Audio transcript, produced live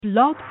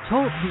Blog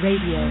Talk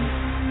Radio.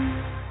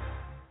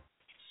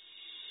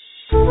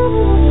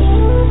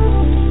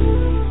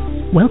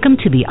 Welcome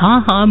to the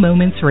Aha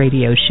Moments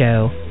Radio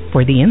Show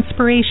for the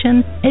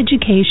inspiration,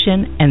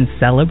 education, and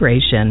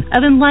celebration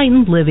of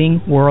enlightened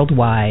living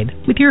worldwide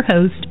with your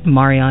host,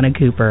 Mariana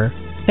Cooper,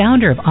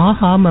 founder of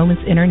Aha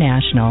Moments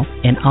International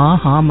and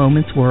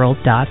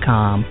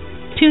AhaMomentsWorld.com.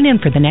 Tune in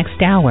for the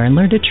next hour and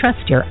learn to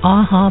trust your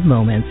Aha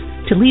Moments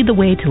to lead the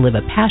way to live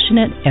a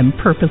passionate and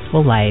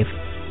purposeful life.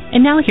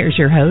 And now here's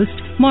your host,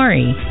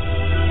 Mari.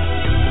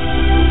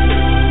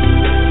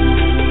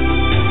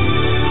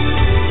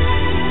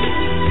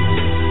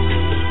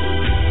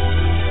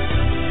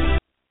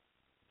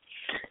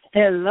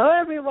 Hello,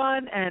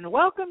 everyone, and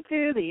welcome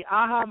to the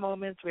Aha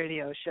Moments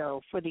Radio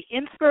Show for the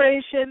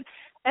inspiration,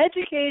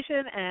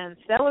 education, and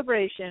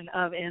celebration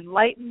of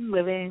enlightened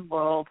living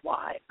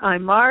worldwide.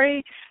 I'm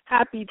Mari.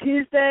 Happy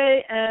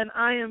Tuesday, and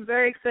I am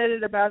very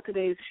excited about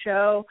today's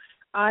show.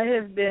 I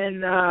have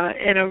been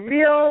in a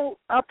real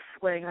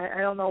upswing. I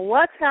don't know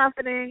what's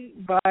happening,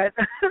 but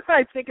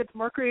I think it's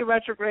Mercury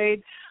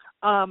retrograde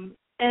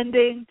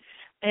ending,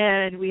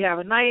 and we have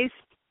a nice,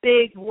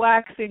 big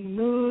waxing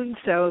moon,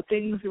 so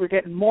we're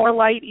getting more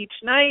light each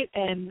night,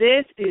 and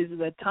this is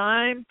the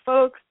time,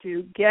 folks,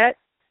 to get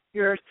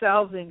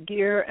yourselves in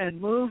gear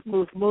and move,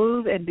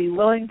 and be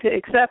willing to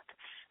accept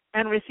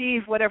and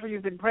receive whatever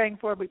you've been praying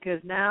for,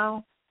 because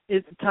now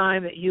is the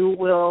time that you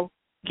will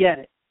get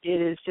it. It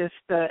is just,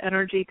 the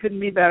energy couldn't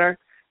be better,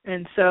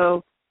 and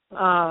so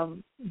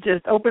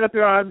just open up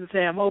your arms and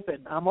say, I'm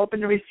open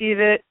to receive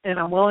it, and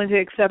I'm willing to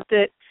accept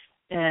it,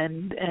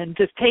 and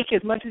just take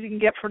as much as you can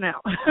get for now,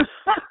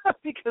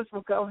 because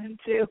we'll go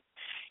into,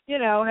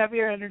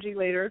 heavier energy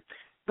later.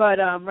 But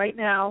right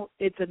now,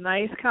 it's a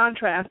nice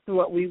contrast to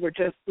what we were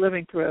just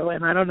living through,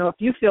 and I don't know if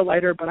you feel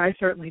lighter, but I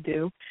certainly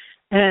do.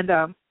 And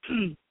I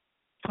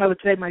would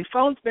say my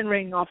phone's been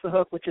ringing off the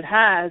hook, which it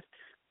has,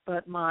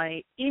 but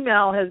my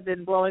email has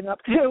been blowing up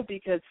too,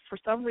 because for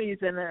some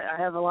reason I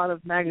have a lot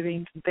of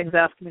magazines and things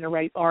asking me to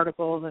write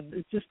articles, and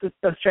it's just a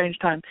strange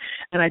time.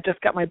 And I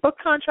just got my book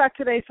contract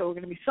today, so we're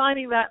going to be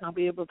signing that, and I'll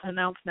be able to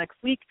announce next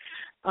week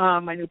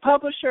my new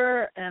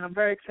publisher, and I'm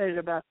very excited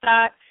about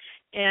that.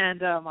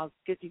 And I'll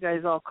get you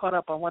guys all caught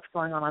up on what's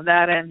going on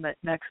that end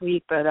next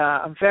week. But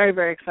I'm very,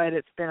 very excited.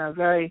 It's been a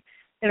very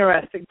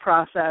interesting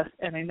process,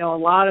 and I know a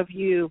lot of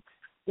you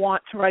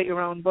want to write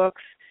your own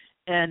books.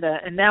 And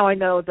now I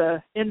know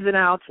the ins and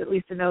outs, at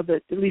least I know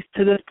that, at least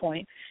to this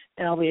point,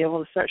 and I'll be able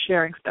to start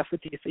sharing stuff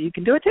with you so you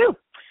can do it too.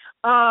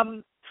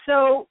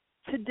 So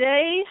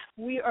today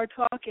we are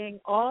talking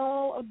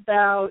all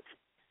about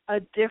a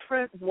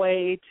different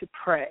way to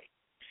pray,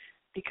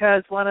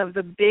 because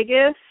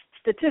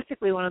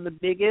statistically one of the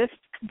biggest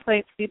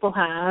complaints people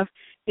have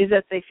is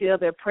that they feel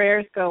their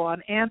prayers go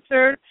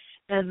unanswered,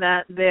 and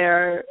that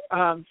their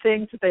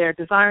things that they are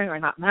desiring are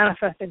not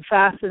manifesting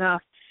fast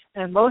enough.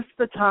 And most of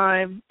the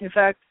time, in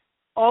fact,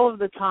 all of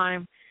the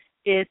time,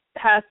 it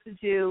has to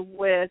do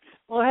with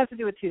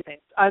two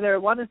things. Either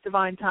one is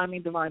divine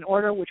timing, divine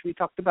order, which we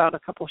talked about a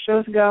couple of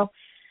shows ago.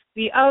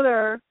 The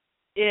other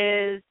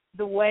is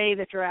the way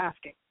that you're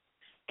asking.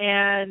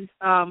 And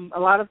a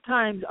lot of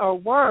times our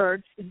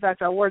words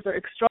are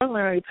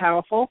extraordinarily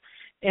powerful,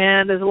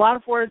 and there's a lot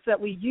of words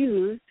that we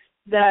use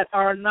that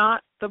are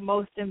not the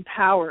most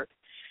empowered.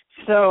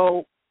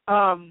 So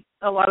a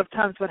lot of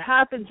times what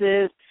happens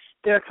is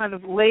they're kind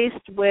of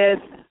laced with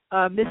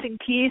a missing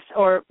piece,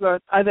 or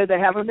either they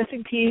have a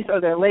missing piece or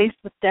they're laced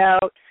with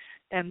doubt.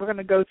 And we're going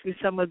to go through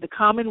some of the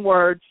common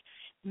words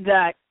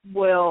that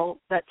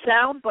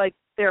sound like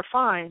they're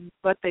fine,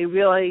 but they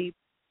really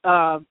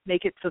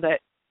make it so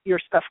that your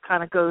stuff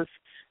kind of goes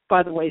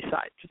by the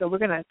wayside. So we're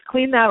going to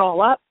clean that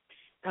all up,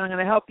 and I'm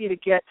going to help you to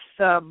get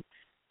some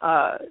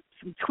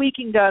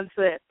tweaking done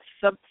so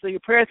your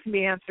prayers can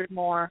be answered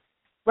more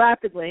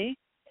rapidly,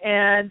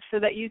 and so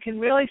that you can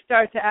really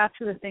start to ask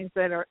for the things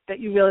that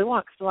you really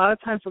want. Because a lot of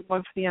times we're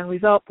going for the end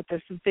result, but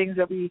there's some things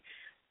that we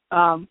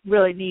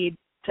really need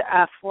to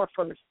ask for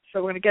first. So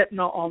we're going to get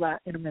into all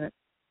that in a minute.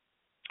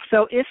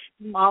 So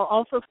I'll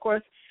also, of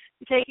course,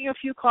 be taking a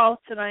few calls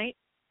tonight.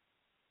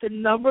 The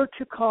number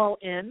to call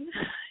in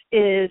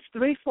is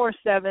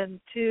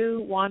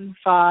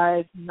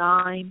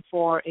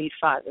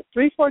 347-215-9485. It's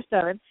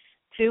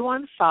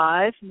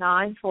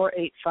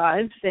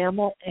 347-215-9485. Sam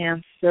will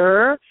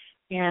answer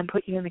and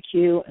put you in the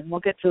queue, and we'll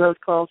get to those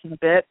calls in a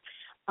bit.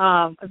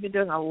 I've been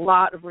doing a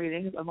lot of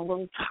readings. I'm a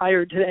little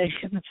tired today,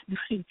 and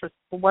for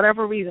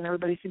whatever reason,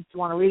 everybody seems to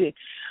want a reading.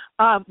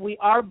 We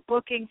are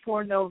booking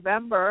for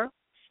November,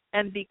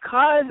 and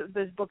because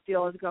this book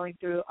deal is going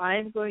through, I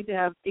am going to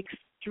have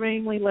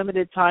extremely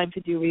limited time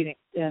to do readings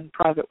and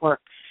private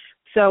work.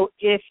 So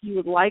if you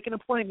would like an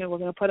appointment, we're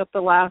going to put up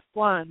the last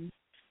ones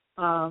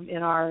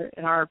in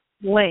our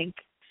link,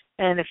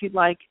 and if you'd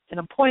like an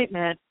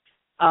appointment,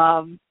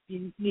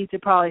 you need to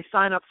probably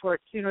sign up for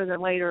it sooner than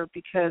later,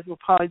 because we'll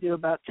probably do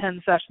about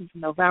 10 sessions in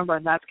November,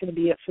 and that's going to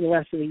be it for the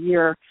rest of the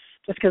year,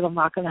 just because I'm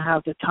not going to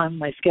have the time in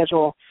my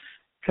schedule,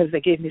 because they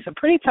gave me some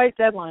pretty tight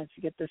deadlines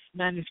to get this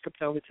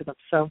manuscript over to them.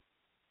 So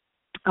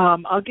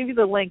I'll give you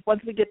the link.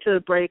 Once we get to the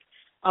break,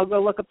 I'll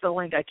go look up the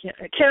link. I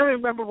can't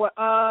remember what,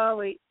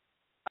 wait.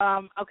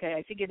 Okay,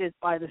 I think it is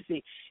By the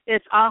Sea.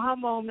 It's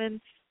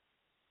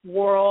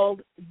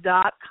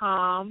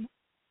ahamomentsworld.com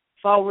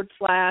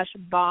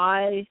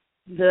 /by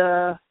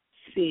the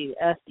sea,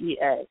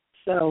 SEA.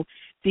 So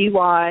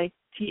DYTHE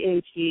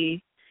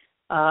SEA.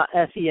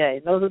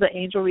 Those are the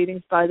angel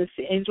readings by the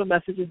sea, angel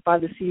messages by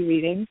the sea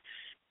readings,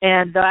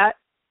 and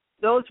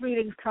those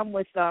readings come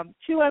with 2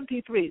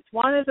 MP3s.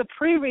 One is a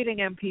pre-reading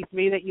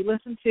MP3 that you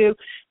listen to.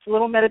 It's a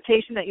little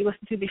meditation that you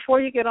listen to before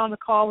you get on the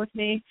call with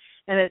me,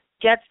 and it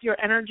gets your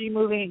energy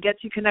moving and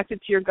gets you connected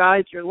to your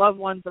guides, your loved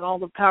ones, and all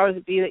the powers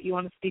that be that you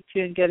want to speak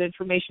to and get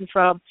information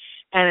from.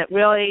 And it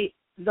really,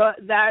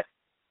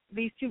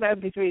 these 2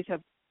 MP3s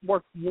have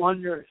worked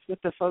wonders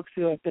with the folks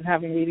who have been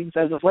having readings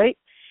as of late.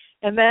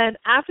 And then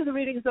after the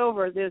reading's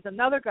over, there's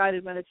another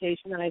guided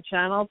meditation that I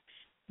channeled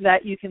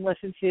that you can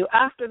listen to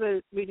after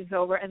the reading's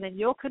over, and then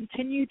you'll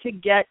continue to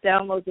get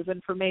downloads of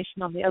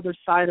information on the other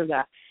side of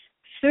that.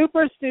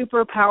 Super,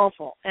 super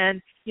powerful.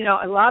 And, you know,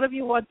 a lot of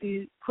you want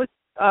these quick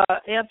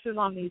answers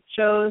on these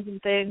shows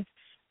and things,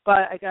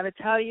 but I got to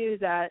tell you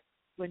that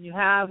when you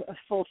have a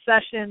full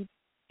session,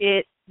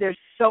 there's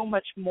so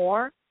much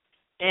more.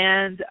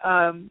 And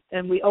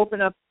we open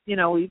up, you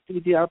know, we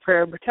do our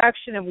prayer and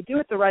protection, and we do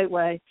it the right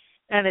way.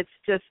 And it's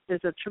just,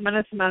 there's a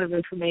tremendous amount of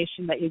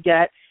information that you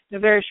get in a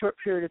very short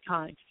period of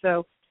time.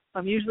 So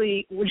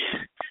usually,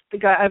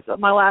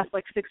 my last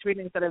 6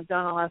 readings that I've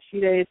done in the last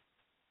few days,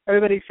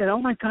 everybody said, oh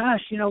my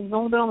gosh, you know, we've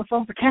only been on the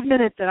phone for 10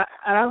 minutes and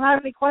I don't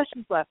have any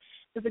questions left.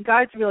 Because the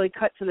guides really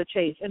cut to the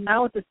chase. And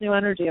now with this new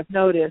energy, I've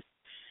noticed,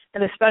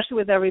 and especially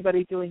with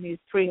everybody doing these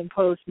pre and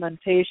post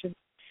meditations,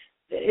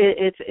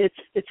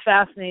 it's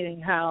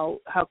fascinating how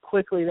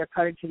quickly they're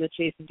cutting to the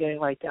chase and getting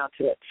right down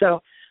to it.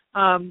 So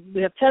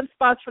we have 10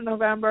 spots for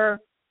November.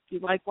 If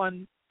you'd like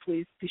one,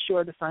 please be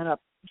sure to sign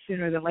up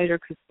sooner than later,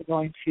 because we're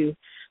going to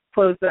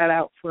close that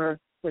out for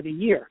the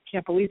year.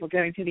 Can't believe we're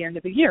getting to the end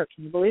of the year.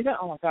 Can you believe it?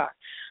 Oh, my God.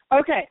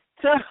 Okay,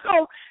 so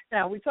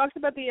now we talked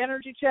about the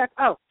energy check.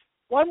 Oh,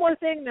 one more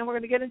thing, then we're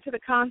going to get into the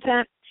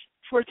content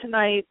for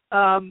tonight.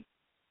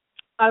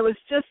 I was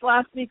just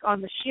last week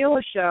on the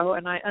Sheila Show,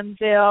 and I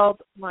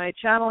unveiled my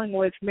channeling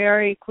with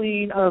Mary,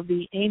 Queen of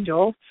the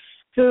Angels,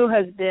 who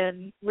has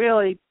been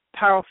really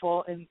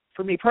powerful and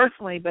for me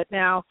personally, but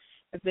now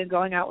I've been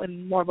going out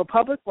in more of a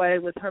public way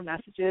with her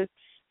messages,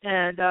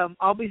 and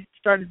I'll be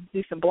starting to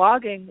do some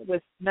blogging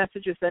with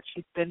messages that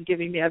she's been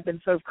giving me. I've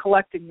been sort of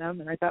collecting them,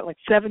 and I got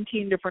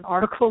 17 different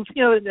articles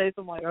the other day,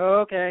 so I'm like,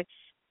 oh, okay,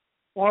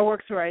 more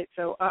work's right.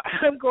 So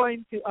I'm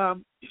going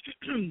to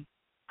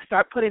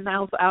start putting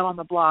those out on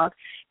the blog.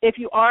 If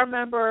you are a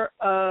member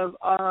of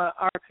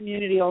our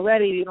community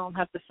already, you don't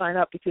have to sign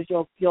up because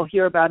you'll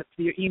hear about it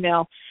through your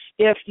email.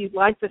 If you'd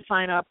like to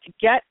sign up to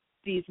get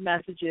these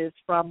messages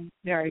from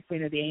Mary,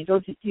 Queen of the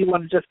Angels, you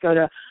want to just go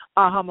to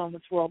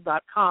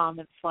ahamomentsworld.com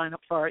and sign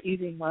up for our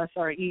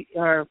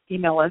our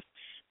email list,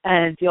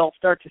 and you'll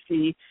start to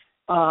see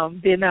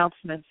the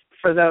announcements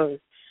for those.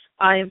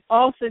 I am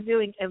also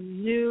doing a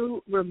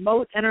new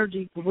remote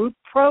energy group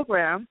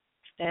program,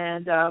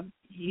 and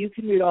you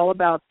can read all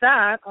about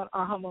that on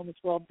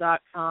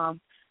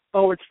ahamomentsworld.com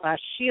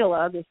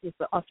 /Sheila. This is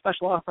a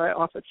special offer I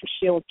offered for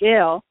Sheila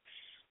Gale.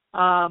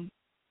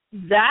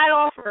 That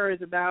offer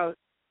is about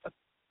a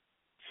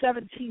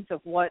 17th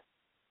of what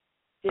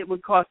it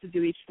would cost to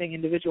do each thing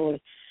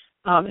individually.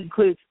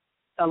 Includes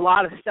a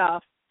lot of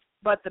stuff,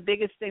 but the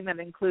biggest thing that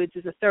includes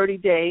is a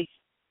 30-day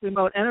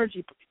remote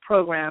energy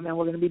program, and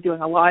we're going to be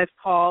doing a live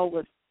call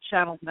with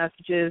channeled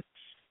messages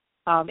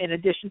in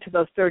addition to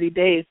those 30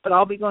 days. But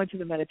I'll be going to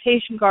the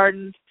meditation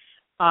gardens.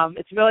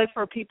 It's really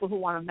for people who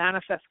want to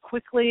manifest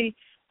quickly,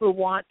 who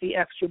want the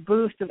extra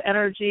boost of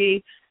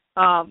energy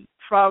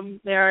from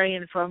Mary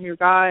and from your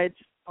guides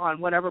on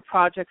whatever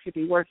projects you'll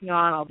be working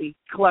on. I'll be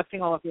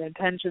collecting all of your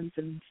intentions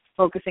and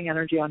focusing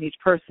energy on each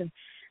person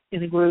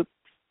in the group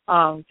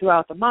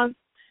throughout the month.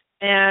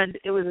 And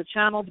it was a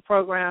channeled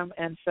program,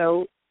 and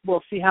so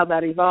we'll see how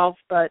that evolves.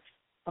 But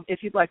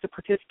if you'd like to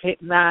participate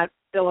in that,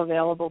 still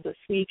available this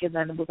week, and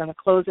then we're going to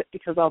close it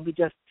because I'll be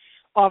just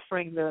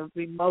offering the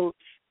remote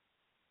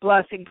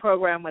blessing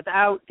program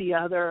without the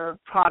other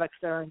products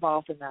that are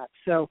involved in that.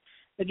 So,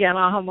 again,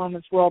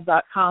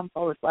 ahamomentsworld.com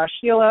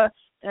 /Sheila,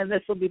 and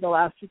this will be the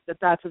last week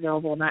that's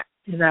available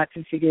in that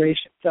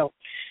configuration. So,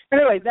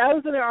 anyway,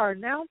 those are our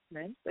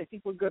announcements. I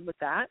think we're good with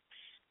that.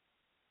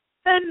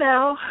 And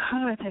now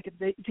I'm going to take a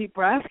deep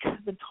breath.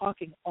 I've been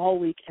talking all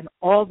week and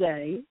all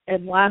day,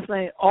 and last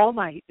night, all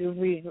night, doing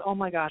readings. Oh,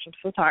 my gosh, I'm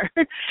so tired.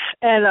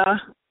 And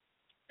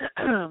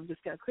I'm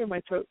just going to clear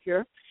my throat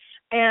here.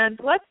 And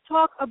let's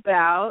talk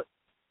about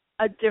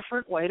a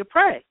different way to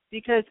pray,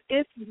 because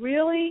it's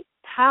really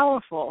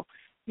powerful.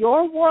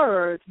 Your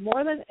words,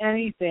 more than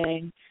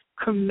anything,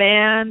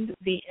 command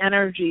the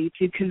energy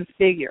to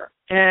configure.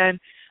 And,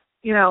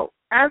 you know,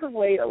 as of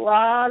late, a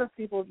lot of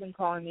people have been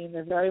calling me, and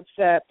they're very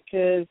upset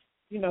because,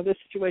 you know, this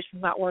situation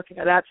is not working,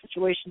 or that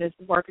situation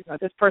isn't working, or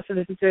this person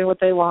isn't doing what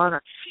they want,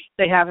 or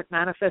they haven't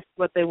manifested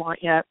what they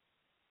want yet.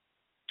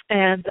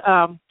 and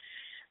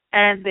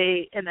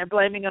they're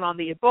blaming it on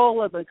the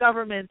Ebola, the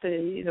government,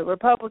 the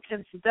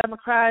Republicans, the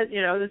Democrats.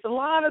 There's a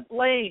lot of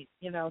blame.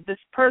 This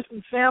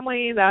person's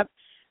family, that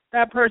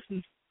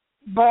person's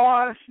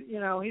boss.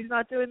 He's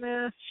not doing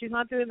this, she's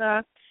not doing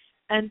that.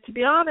 And to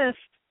be honest,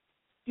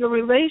 your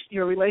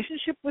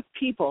relationship with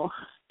people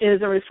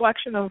is a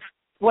reflection of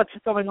what's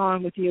going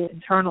on with you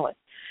internally.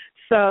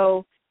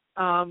 So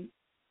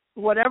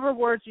whatever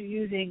words you're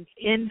using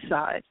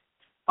inside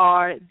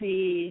are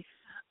the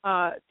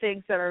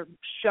things that are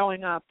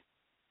showing up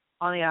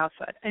on the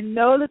outside. And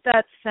know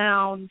that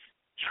sounds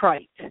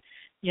trite.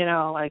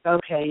 Like,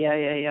 okay,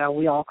 yeah,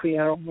 we all create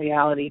our own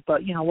reality,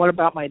 but, what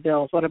about my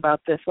bills? What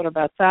about this? What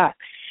about that?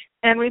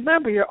 And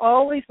remember, you're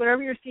always,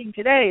 whatever you're seeing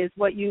today is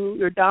what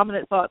your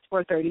dominant thoughts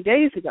were 30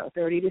 days ago,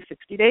 30 to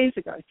 60 days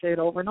ago. I say it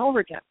over and over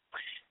again.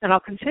 And I'll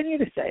continue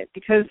to say it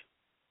because,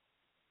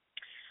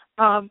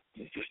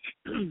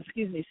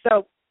 excuse me,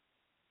 so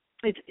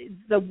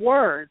the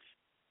words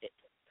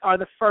are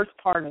the first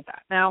part of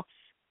that. Now,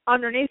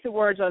 underneath the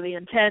words are the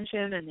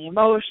intention and the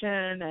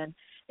emotion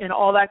and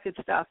all that good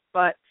stuff.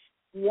 But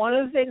one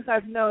of the things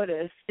I've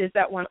noticed is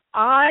that when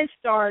I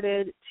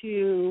started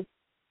to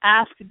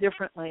ask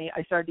differently,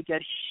 I started to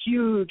get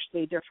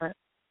hugely different,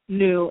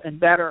 new and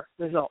better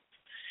results.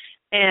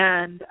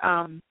 And,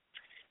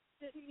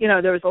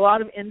 there was a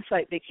lot of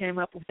insight that came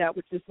up with that,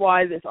 which is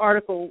why this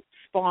article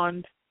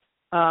spawned.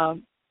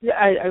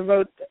 I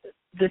wrote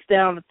this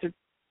down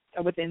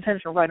with the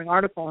intention of writing an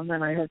article, and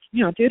then I heard,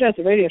 do it as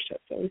a radio show.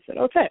 So we said,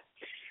 okay.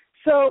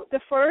 So the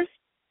first,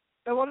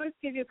 I want to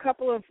give you a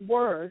couple of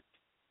words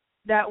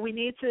that we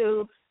need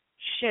to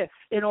shift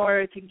in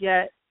order to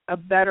get a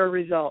better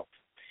result.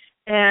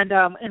 And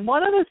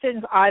one of the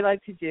things I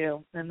like to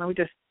do, and let me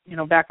just,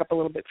 back up a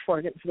little bit before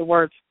I get into the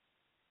words,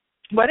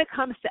 when it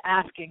comes to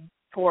asking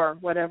for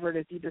whatever it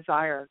is you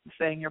desire,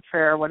 saying your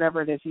prayer,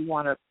 whatever it is you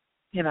want to,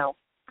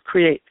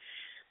 create,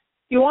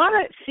 you want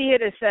to see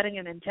it as setting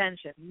an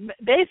intention,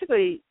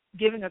 basically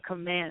giving a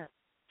command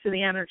to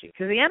the energy,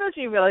 because the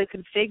energy really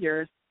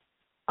configures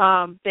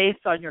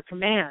based on your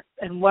command.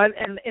 And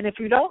if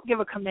you don't give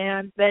a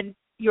command, then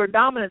your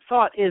dominant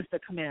thought is the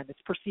command.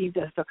 It's perceived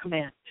as the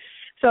command.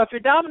 So if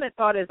your dominant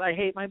thought is, I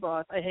hate my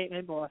boss,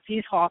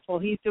 he's awful,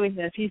 he's doing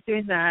this, he's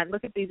doing that,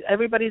 look at these,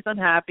 everybody's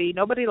unhappy,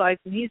 nobody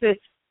likes him,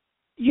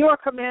 you're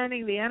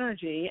commanding the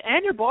energy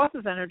and your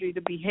boss's energy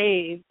to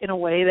behave in a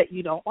way that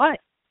you don't like.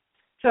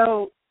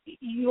 So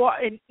you are,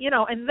 and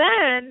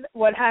then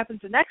what happens,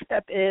 the next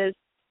step is,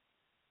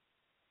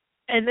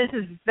 and this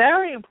is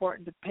very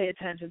important to pay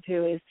attention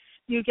to, is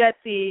you get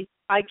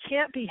I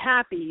can't be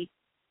happy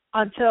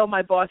until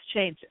my boss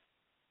changes.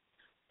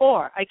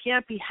 Or I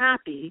can't be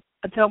happy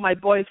until my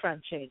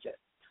boyfriend changes.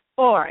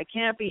 Or I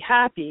can't be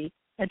happy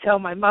until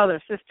my mother,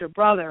 sister,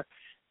 brother,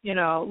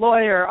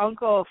 lawyer,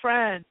 uncle,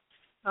 friend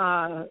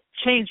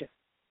changes.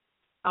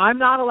 I'm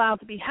not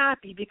allowed to be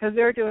happy because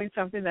they're doing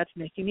something that's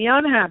making me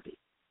unhappy.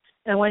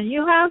 And when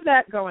you have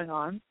that going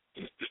on,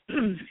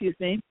 excuse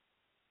me,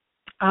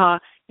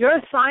 you're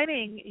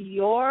assigning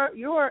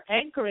you're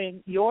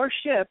anchoring your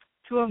ship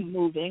to a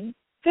moving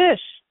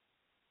fish.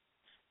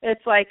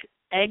 It's like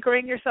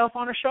anchoring yourself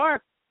on a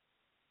shark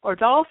or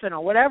dolphin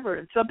or whatever.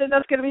 It's something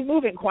that's going to be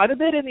moving quite a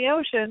bit in the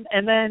ocean.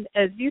 And then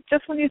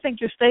just when you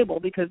think you're stable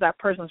because that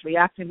person's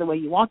reacting the way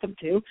you want them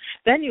to,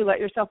 then you let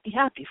yourself be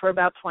happy for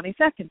about 20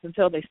 seconds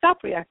until they stop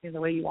reacting the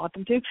way you want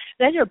them to.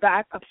 Then you're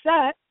back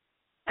upset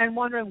and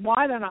wondering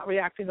why they're not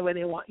reacting the way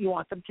you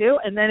want them to.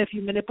 And then if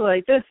you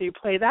manipulate this or you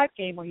play that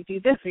game or you do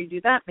this or you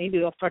do that, maybe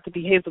they'll start to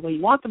behave the way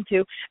you want them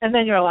to. And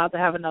then you're allowed to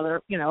have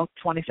another,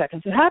 20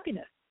 seconds of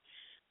happiness.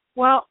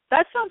 Well,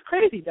 that sounds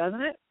crazy,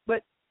 doesn't it?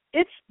 But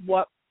it's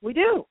what we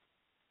do.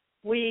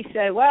 We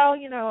say, well,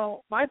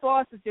 my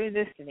boss is doing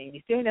this to me,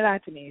 he's doing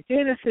that to me, he's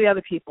doing this to the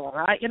other people,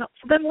 right?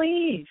 So then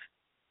leave,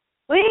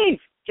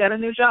 get a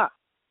new job.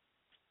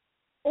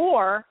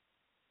 Or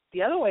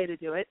the other way to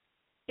do it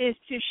is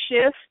to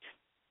shift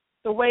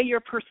the way you're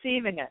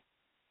perceiving it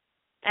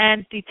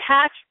and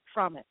detach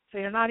from it. So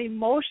you're not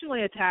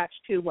emotionally attached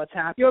to what's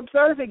happening. You're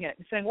observing it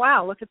and saying,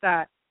 wow, look at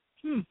that.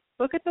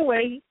 Look at the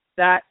way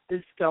that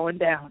is going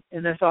down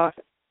in this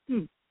office.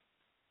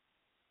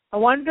 I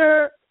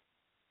wonder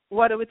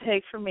what it would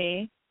take for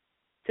me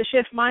to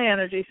shift my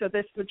energy so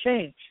this would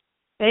change.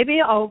 Maybe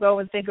I'll go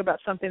and think about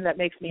something that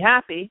makes me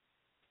happy,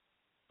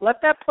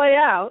 let that play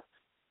out,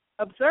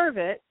 observe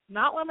it,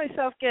 not let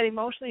myself get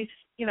emotionally,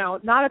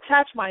 not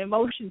attach my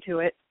emotion to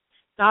it,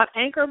 not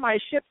anchor my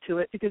ship to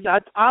it, because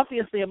that's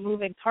obviously a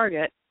moving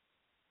target.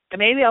 And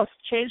maybe I'll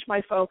change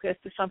my focus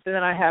to something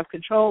that I have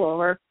control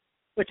over,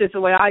 which is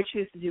the way I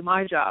choose to do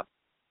my job.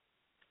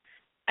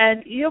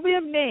 And you'll be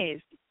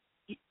amazed.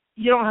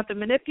 You don't have to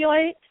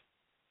manipulate.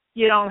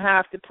 You don't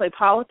have to play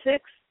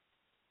politics.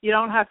 You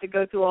don't have to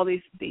go through all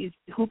these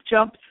hoop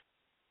jumps.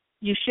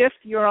 You shift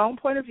your own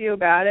point of view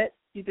about it.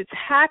 You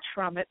detach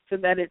from it so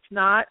that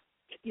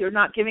you're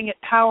not giving it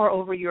power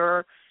over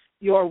your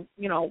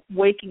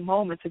waking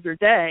moments of your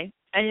day,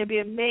 and you'll be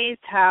amazed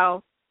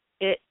how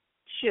it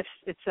shifts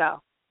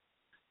itself.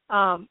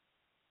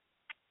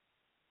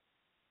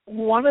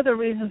 one of the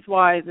reasons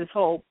why this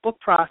whole book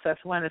process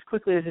went as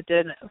quickly as it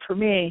did for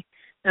me,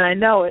 and I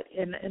know it,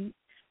 and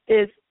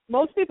is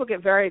most people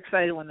get very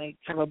excited when they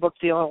have a book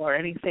deal or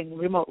anything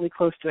remotely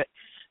close to it.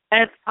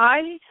 And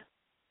I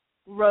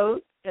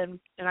wrote, and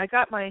I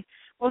got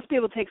most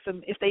people take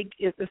some,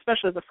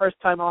 especially the first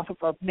time off of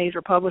a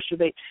major publisher,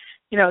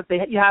 you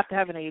have to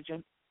have an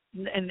agent.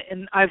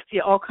 And I've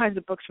seen all kinds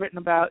of books written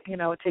about,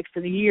 it takes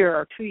a year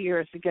or 2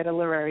 years to get a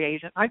literary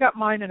agent. I got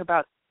mine in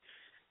about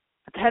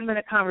a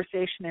 10-minute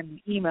conversation and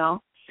an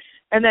email.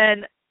 And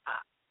then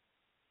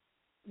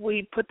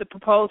we put the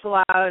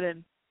proposal out,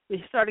 and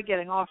we started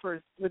getting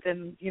offers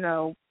within,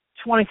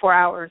 24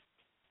 hours.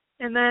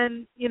 And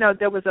then,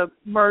 there was a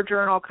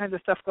merger and all kinds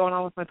of stuff going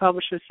on with my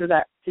publishers, so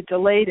that it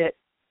delayed it.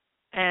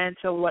 And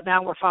so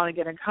now we're finally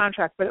getting a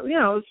contract. But, it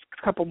was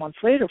a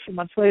few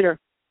months later.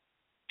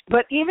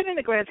 But even in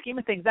the grand scheme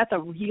of things, that's a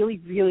really,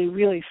 really,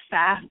 really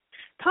fast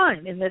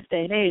time in this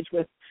day and age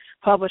with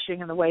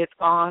publishing and the way it's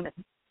gone. And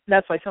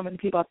that's why so many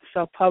people have to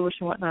self-publish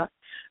and whatnot.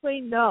 We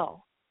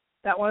know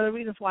that one of the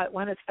reasons why it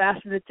went as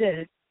fast as it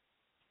did,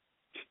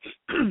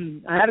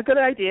 I had a good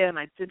idea and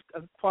I did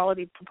a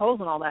quality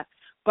proposal and all that,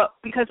 but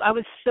because I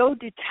was so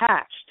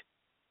detached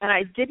and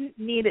I didn't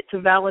need it to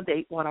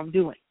validate what I'm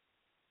doing.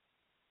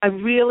 I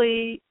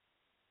really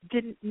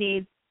didn't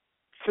need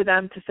for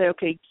them to say,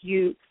 okay,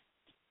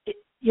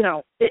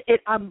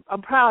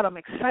 I'm proud, I'm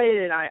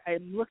excited,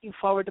 I'm looking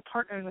forward to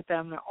partnering with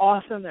them. They're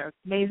awesome, they're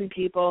amazing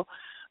people,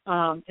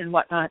 and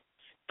whatnot.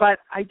 But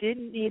I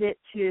didn't need it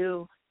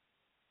to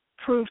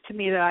prove to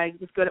me that I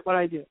was good at what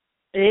I do.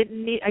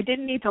 I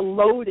didn't need to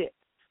load it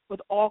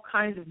with all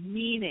kinds of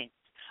meanings.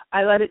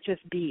 I let it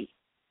just be.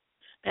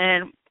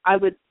 And I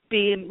would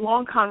be in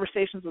long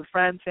conversations with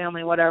friends,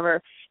 family,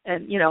 whatever,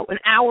 and, an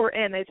hour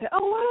in, they'd say,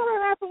 oh,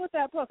 whatever happened with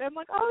that book? I'm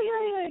like,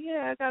 oh,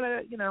 yeah, I got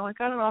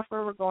an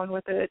offer, we're going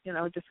with it,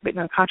 just waiting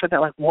on a contract.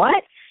 They're like,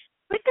 what?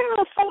 We've been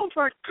on the phone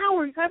for an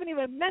hour, you haven't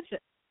even mentioned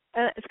it.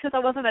 And it's because I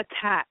wasn't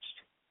attached.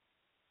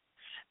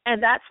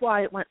 And that's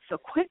why it went so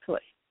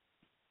quickly.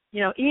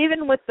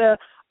 Even with the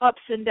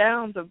ups and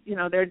downs of,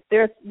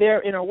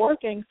 their inner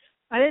workings,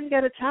 I didn't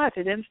get attached.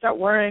 I didn't start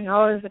worrying,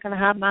 oh, is it going to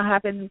happen, not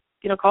happen,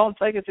 calling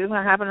psychics, is it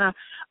going to happen?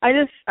 I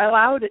just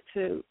allowed it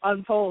to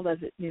unfold as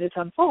it needed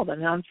to unfold.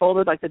 And it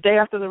unfolded like the day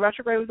after the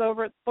retrograde was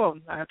over,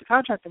 boom, I have the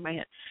contract in my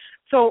hand.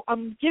 So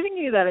I'm giving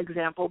you that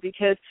example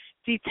because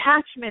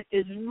detachment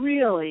is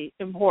really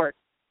important.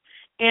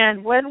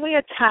 And when we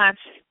attach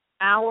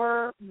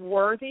our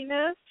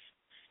worthiness,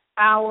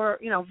 our,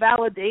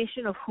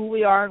 validation of who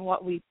we are and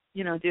what we,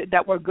 do,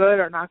 that we're good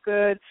or not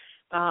good,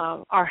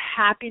 our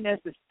happiness,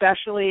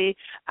 especially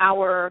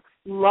our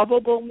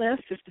lovableness,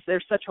 if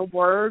there's such a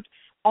word,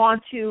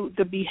 onto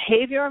the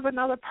behavior of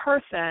another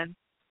person,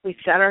 we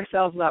set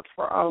ourselves up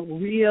for a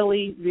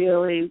really,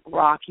 really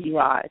rocky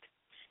ride.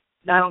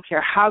 And I don't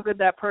care how good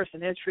that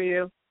person is for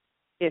you.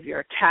 If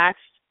you're attached,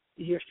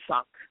 you're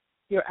sunk.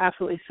 You're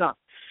absolutely sunk.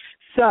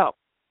 So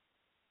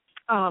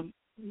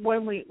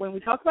when we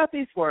talk about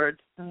these words,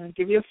 I'm going to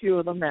give you a few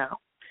of them now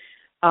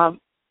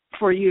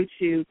for you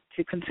to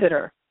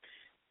consider.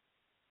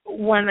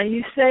 When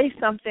you say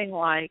something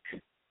like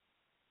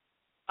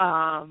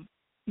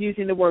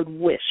using the word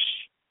wish,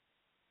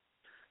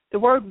 the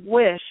word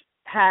wish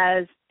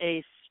has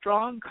a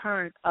strong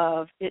current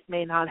of it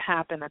may not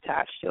happen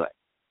attached to it.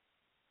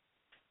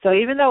 So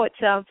even though it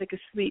sounds like a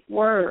sweet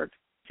word,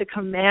 to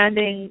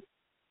commanding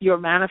your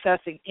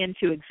manifesting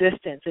into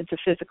existence, into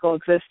physical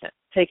existence,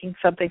 taking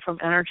something from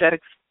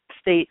energetic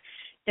state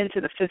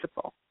into the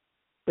physical,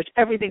 which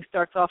everything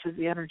starts off as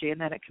the energy and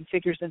then it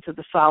configures into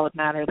the solid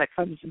matter that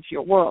comes into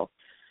your world.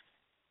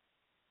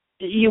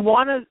 You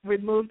want to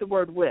remove the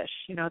word wish.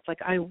 It's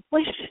like, I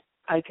wish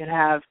I could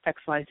have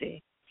X, Y,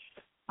 Z.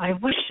 I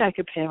wish I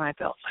could pay my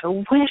bills. I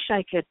wish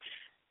I could,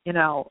 get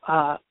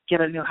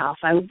a new house.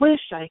 I wish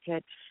I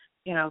could,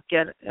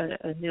 get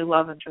a new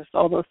love interest,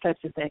 all those types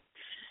of things.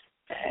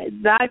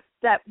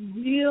 That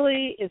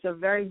really is a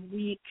very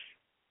weak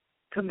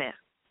command.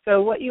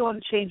 So what you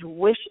want to change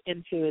wish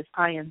into is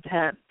I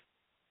intend,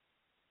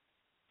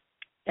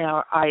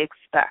 or I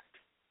expect.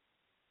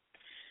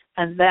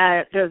 And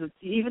that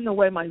even the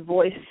way my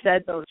voice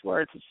said those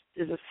words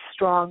is a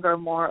stronger,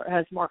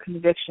 has more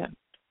conviction.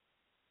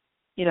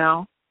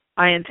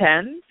 I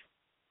intend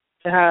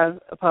to have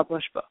a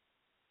published book.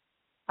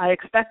 I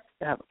expect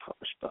to have a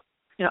published book.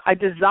 I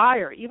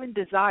desire, even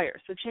desire.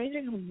 So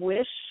changing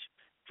wish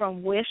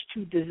from wish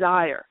to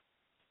desire.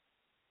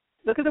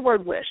 Look at the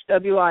word wish,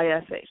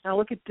 W-I-S-H. Now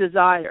look at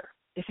desire.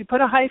 If you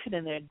put a hyphen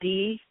in there,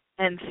 D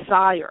and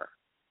sire.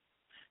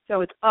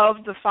 So it's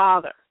of the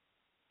Father.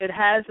 It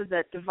has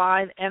that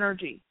divine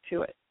energy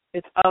to it.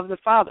 It's of the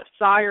Father.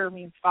 Sire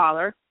means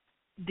father.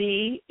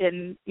 D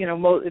in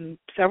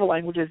several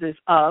languages is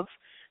of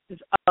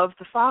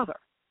the Father.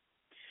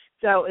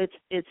 So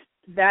it's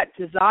that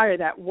desire,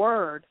 that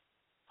word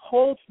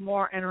holds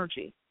more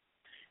energy.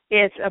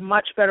 It's a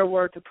much better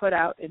word to put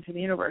out into the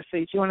universe. So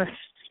if you want to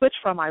switch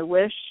from I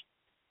wish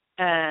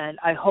and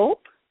I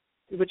hope,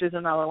 which is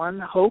another one.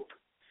 Hope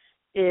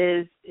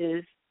is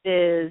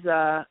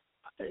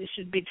it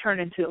should be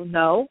turned into,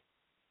 no,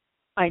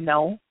 I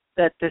know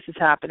that this is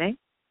happening.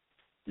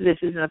 This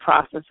is in the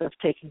process of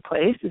taking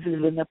place. This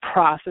is in the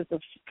process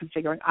of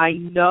configuring. I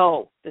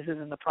know this is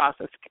in the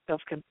process of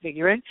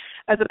configuring,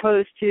 as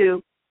opposed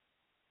to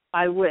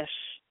I wish,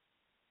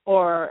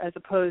 or as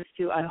opposed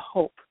to I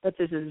hope that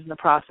this is in the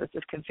process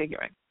of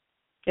configuring.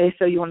 Okay,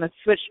 so you want to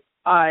switch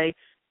I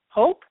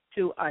hope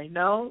to I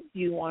know.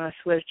 You want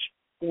to switch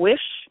wish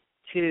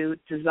to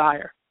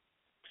desire.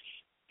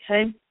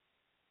 Okay?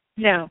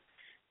 Now,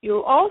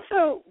 you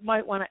also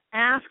might want to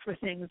ask for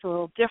things a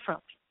little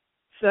differently.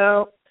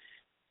 So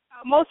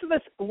most of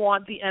us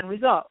want the end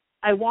result.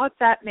 I want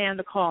that man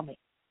to call me.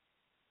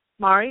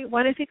 Mari,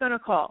 when is he going to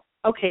call?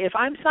 Okay, if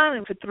I'm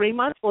silent for 3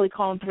 months, will he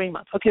call in 3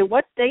 months? Okay,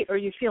 what date are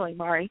you feeling,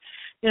 Mari?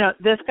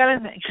 This kind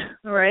of thing,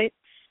 all right?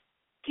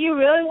 Do you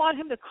really want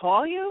him to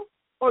call you,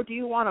 or do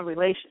you want a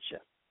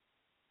relationship?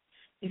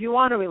 If you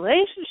want a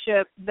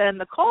relationship, then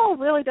the call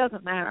really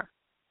doesn't matter.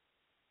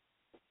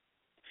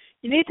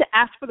 You need to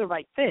ask for the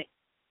right thing.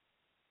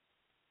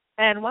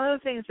 And one of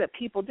the things that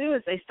people do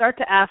is they start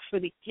to ask for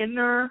the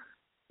inner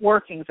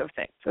workings of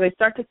things. So they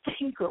start to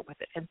tinker with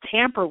it and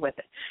tamper with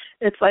it.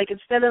 It's like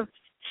instead of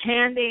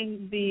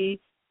handing the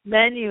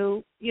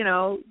menu,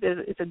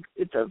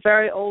 it's a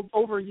very old,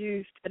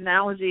 overused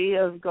analogy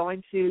of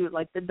going to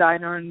like the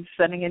diner and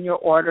sending in your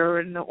order,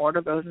 and the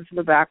order goes into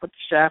the back with the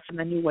chef, and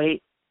then you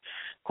wait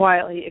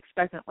quietly,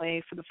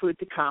 expectantly for the food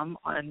to come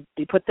and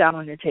be put down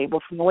on your table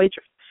from the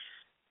waitress.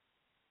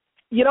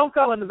 You don't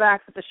go in the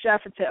back with the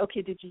chef and say,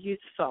 okay, did you use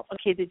salt?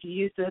 Okay, did you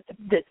use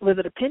was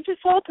it a pinch of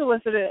salt, or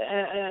was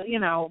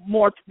it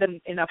more than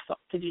enough salt?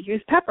 Did you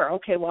use pepper?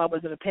 Okay, well,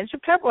 was it a pinch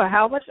of pepper?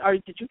 How much?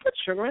 Did you put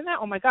sugar in that?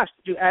 Oh my gosh,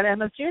 did you add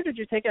MSG, or did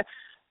you take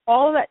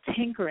all of that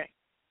tinkering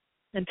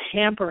and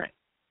tampering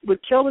would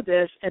kill the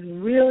dish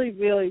and really,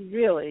 really,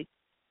 really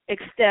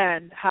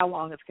extend how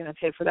long it's going to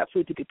take for that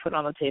food to be put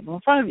on the table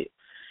in front of you.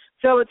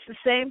 So it's the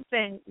same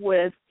thing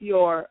with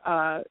your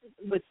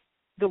with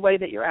the way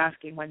that you're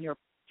asking when you're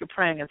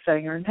praying and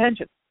setting your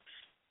intention.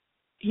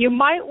 You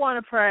might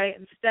want to pray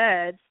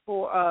instead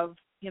to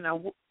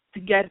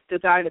get the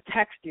guy to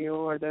text you,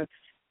 or the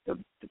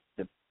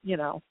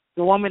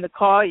woman to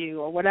call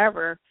you, or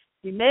whatever.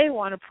 You may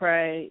want to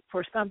pray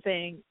for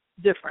something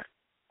different,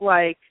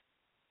 like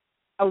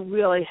a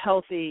really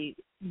healthy,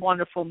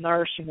 wonderful,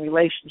 nourishing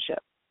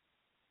relationship,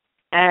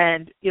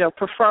 and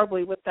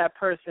preferably with that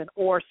person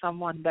or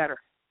someone better.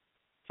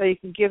 So you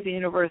can give the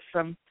universe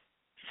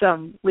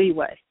some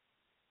leeway.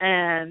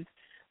 And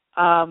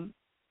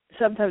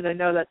sometimes I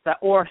know that the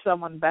or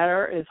someone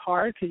better is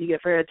hard because you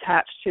get very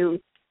attached to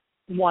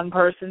one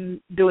person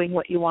doing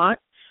what you want.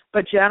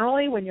 But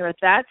generally, when you're at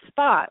that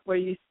spot where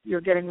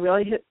you're getting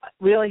really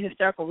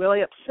hysterical,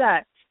 really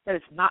upset that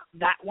it's not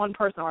that one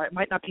person, or it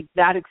might not be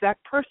that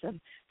exact person,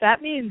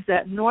 that means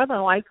that more than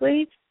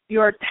likely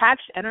your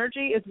attached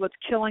energy is what's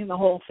killing the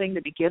whole thing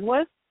to begin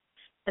with,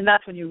 and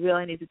that's when you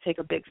really need to take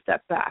a big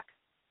step back.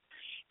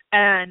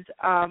 And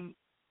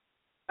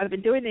I've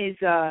been doing these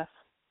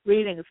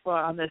readings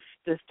on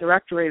this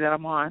directory that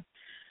I'm on,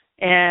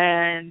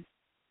 and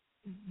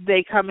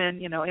they come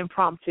in,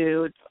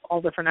 impromptu. It's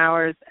all different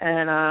hours,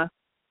 and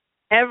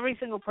every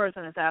single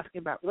person is asking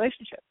about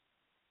relationships,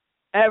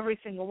 every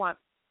single one.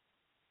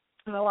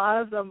 And a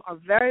lot of them are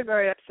very,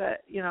 very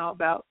upset,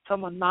 about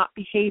someone not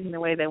behaving the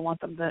way they want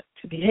them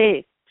to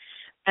behave.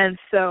 And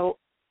so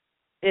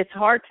it's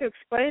hard to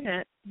explain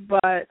it,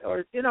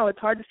 it's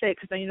hard to say it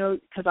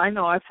because I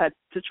know I've had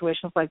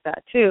situations like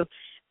that too.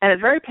 And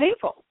it's very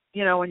painful,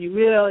 when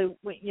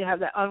you have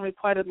that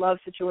unrequited love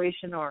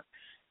situation, or,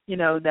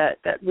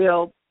 that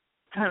real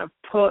kind of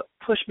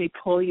push me,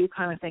 pull you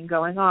kind of thing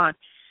going on.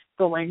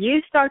 But when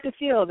you start to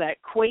feel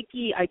that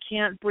quaky, I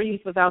can't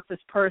breathe without this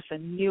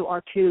person, you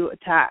are too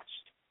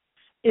attached,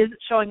 isn't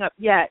showing up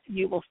yet,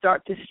 you will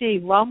start to see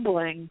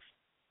rumblings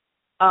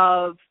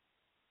of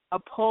a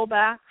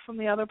pullback from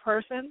the other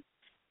person,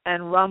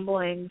 and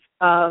rumblings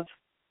of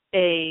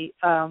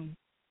of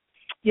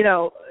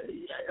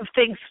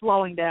things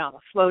slowing down,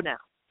 a slowdown.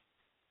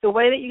 The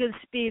way that you can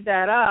speed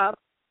that up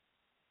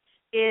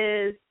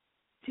is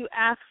to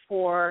ask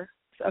for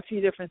a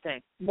few different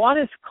things. One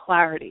is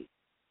clarity.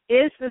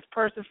 Is this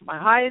person for my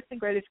highest and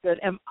greatest good?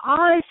 Am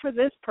I for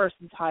this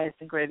person's highest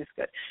and greatest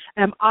good?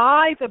 Am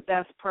I the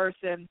best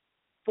person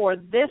for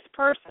this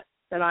person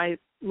that I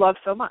love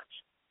so much?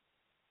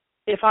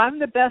 If I'm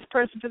the best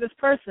person for this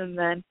person,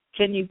 then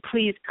can you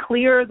please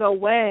clear the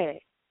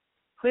way,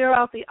 clear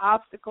out the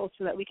obstacles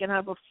so that we can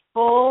have a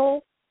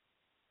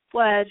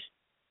full-fledged,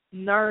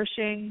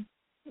 nourishing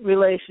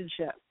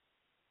relationship,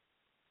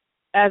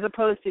 as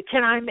opposed to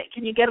can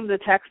you get them to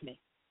text me?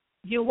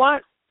 You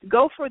want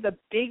go for the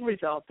big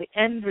result, the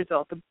end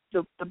result,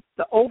 the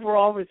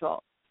overall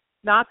result,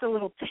 not the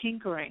little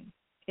tinkering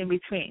in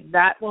between.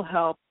 That will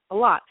help a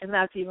lot, and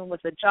that's even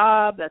with a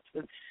job, that's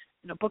with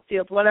book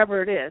deals,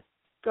 whatever it is.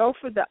 Go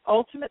for the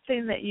ultimate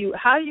thing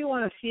how you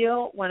want to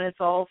feel when it's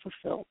all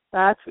fulfilled.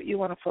 That's what you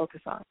want to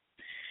focus on.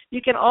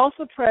 You can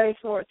also pray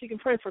for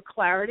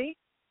clarity.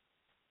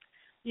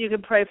 You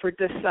can pray for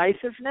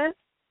decisiveness.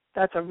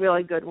 That's a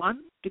really good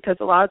one because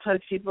a lot of times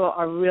people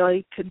are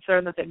really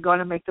concerned that they're going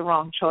to make the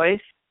wrong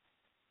choice.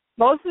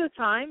 Most of the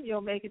time,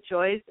 you'll make a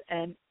choice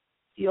and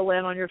you'll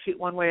land on your feet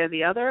one way or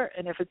the other.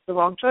 And if it's the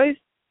wrong choice,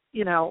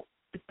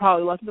 it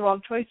probably wasn't the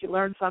wrong choice. You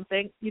learn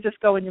something. You just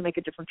go and you make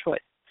a different choice.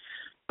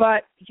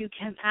 But you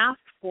can ask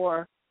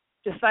for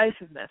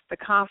decisiveness, the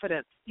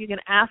confidence. You can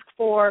ask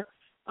for,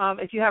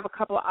 if you have a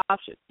couple of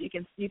options, you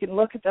can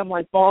look at them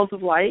like balls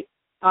of light.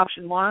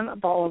 Option 1, a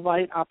ball of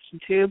light. Option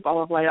 2,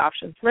 ball of light.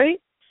 Option 3.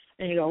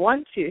 And you go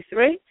 1, 2,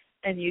 3,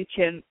 and you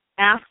can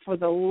ask for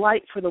the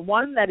light, for the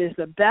one that is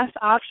the best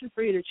option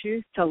for you to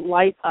choose to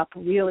light up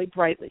really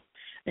brightly.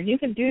 And you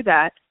can do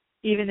that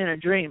even in a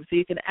dream. So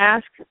you can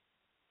ask,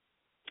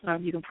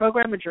 you can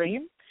program a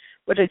dream,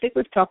 which I think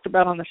we've talked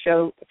about on the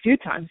show a few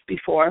times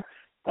before,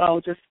 but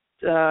I'll just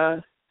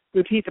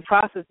repeat the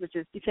process, which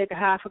is you take a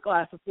half a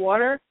glass of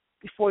water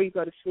before you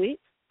go to sleep,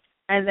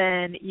 and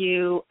then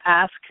you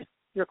ask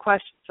your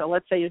question. So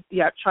let's say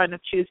you're trying to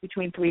choose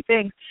between 3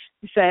 things.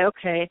 You say,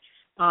 okay,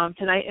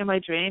 tonight in my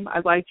dream,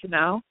 I'd like to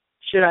know,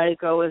 should I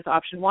go with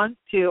option 1,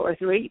 2, or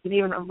 3? You can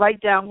even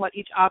write down what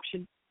each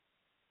option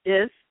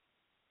is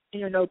in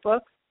your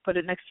notebook, put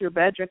it next to your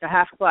bed, drink a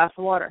half a glass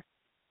of water.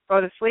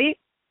 Go to sleep.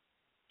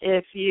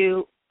 If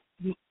you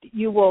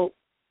will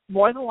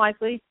more than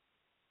likely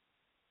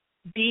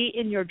be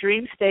in your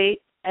dream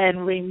state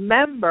and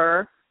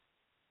remember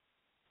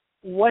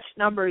which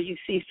number you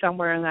see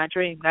somewhere in that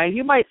dream. Now,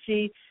 you might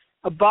see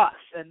a bus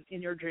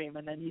in your dream,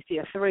 and then you see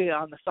a 3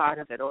 on the side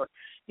of it, or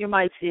you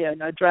might see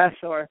an address,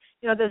 or,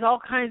 there's all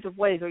kinds of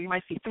ways, or you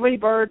might see 3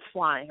 birds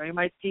flying, or you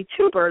might see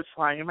 2 birds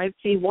flying, you might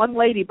see 1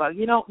 ladybug.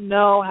 You don't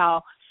know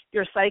how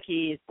your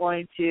psyche is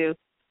going to,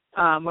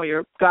 or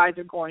your guides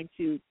are going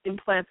to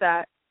implant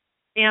that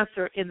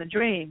answer in the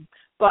dream,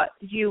 but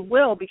you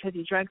will, because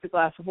you drank the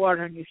glass of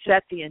water and you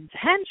set the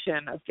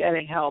intention of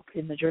getting help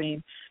in the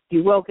dream,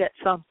 you will get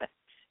something.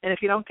 And if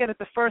you don't get it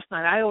the first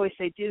night, I always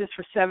say do this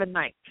for 7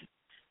 nights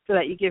so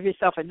that you give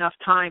yourself enough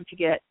time to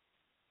get,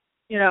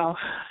 to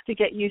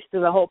get used to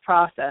the whole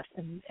process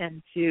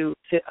and to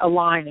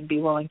align and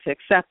be willing to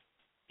accept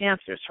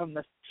answers from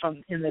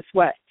in this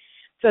way.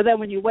 So then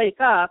when you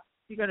wake up,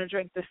 you're going to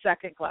drink the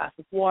second glass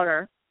of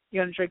water.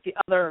 You're going to drink the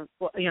other,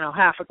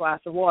 half a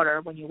glass of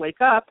water when you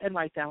wake up and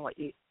write down what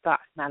you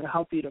got. And that'll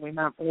help you to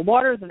remember. The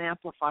water is an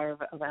amplifier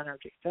of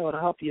energy, so it'll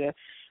help you to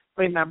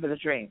remember the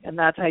dream, and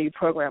that's how you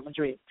program a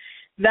dream.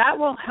 That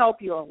will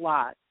help you a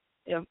lot,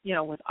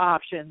 with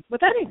options,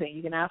 with anything.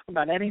 You can ask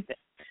about anything.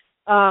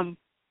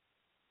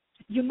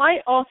 You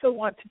might also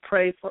want to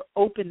pray for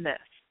openness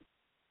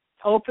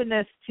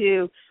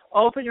to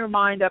open your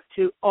mind up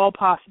to all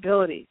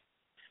possibilities.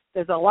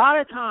 There's a lot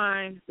of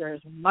times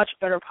there's much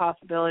better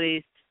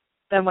possibilities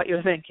than what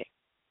you're thinking.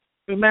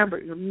 Remember,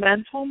 your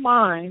mental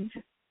mind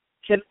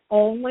can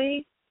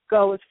only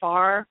go as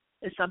far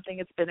as something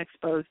it's been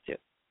exposed to.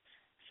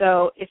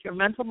 So if your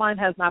mental mind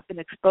has not been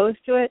exposed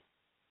to it,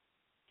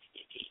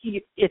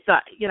 it's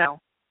not,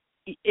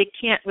 it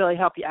can't really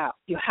help you out.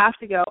 You have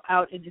to go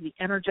out into the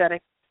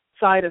energetic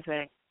side of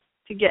things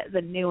to get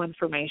the new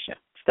information,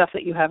 stuff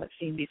that you haven't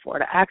seen before,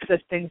 to access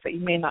things that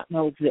you may not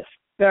know exist.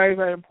 Very,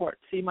 very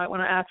important. So you might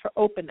want to ask for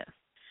openness.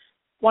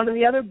 One of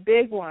the other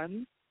big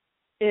ones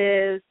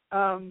is,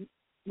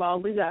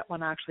 I'll leave that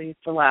one actually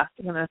for last.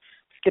 I'm going to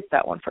skip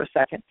that one for a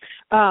second.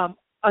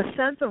 A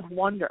sense of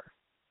wonder.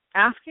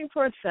 Asking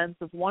for a sense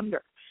of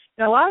wonder.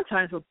 A lot of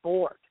times we're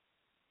bored.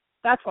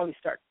 That's why we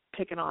start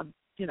picking on,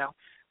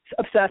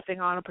 obsessing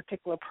on a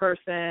particular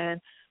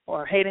person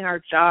or hating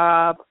our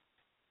job,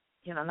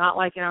 not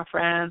liking our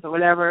friends or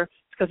whatever. It's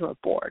because we're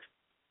bored.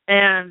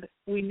 And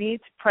we need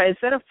to pray,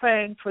 instead of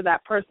praying for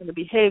that person to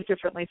behave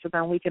differently so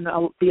then we can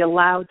be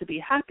allowed to be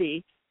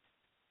happy,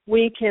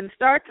 we can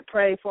start to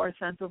pray for a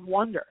sense of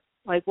wonder.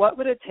 Like, what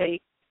would it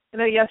take?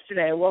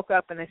 Yesterday I woke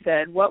up and I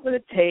said, what would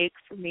it take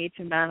for me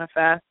to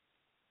manifest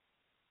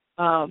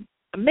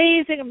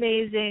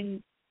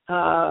amazing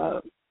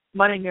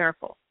money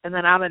miracle? And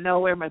then out of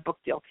nowhere, my book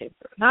deal came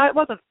through. Now, it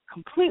wasn't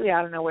completely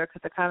out of nowhere because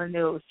I kind of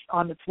knew it was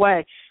on its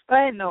way, but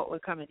I didn't know it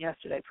would come in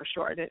yesterday for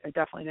sure. I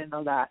definitely didn't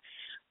know that.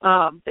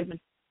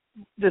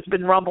 There's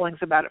been rumblings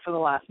about it for the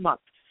last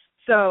month.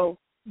 So,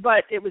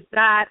 but it was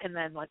that, and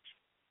then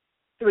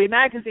 3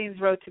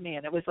 magazines wrote to me,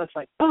 and it was just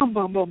like boom,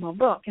 boom, boom, boom,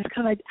 boom. It's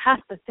because I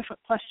asked a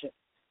different question,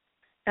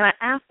 and I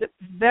asked it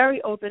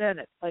very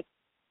open-ended, like,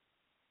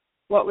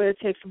 what would it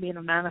take for me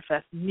to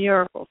manifest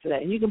miracles today?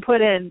 And you can put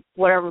in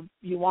whatever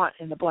you want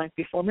in the blank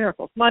before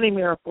miracles: money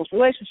miracles,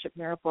 relationship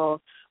miracles,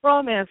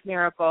 romance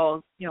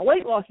miracles,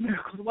 weight loss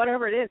miracles,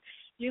 whatever it is.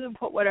 You can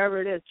put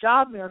whatever it is: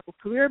 job miracles,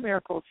 career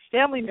miracles,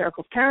 family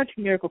miracles, parenting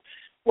miracles,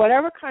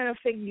 whatever kind of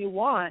thing you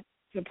want,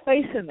 you can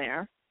place in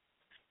there.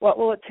 What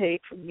will it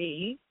take for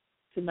me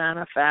to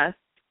manifest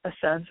a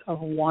sense of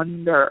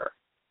wonder?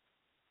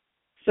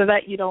 So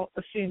that you don't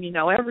assume you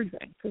know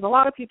everything. Because a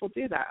lot of people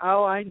do that.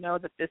 Oh, I know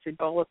that this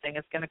Ebola thing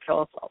is going to kill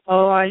us all.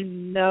 Oh, I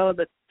know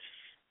that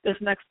this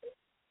next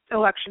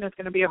election is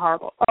going to be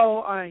horrible.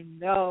 Oh, I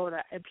know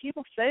that. And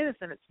people say this,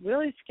 and it's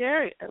really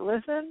scary. And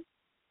listen,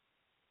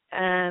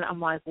 And I'm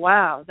like,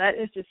 wow, that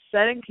is just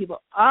setting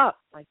people up.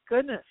 My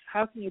goodness,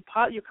 how can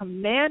you're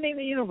commanding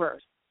the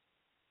universe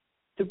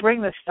to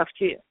bring this stuff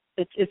to you.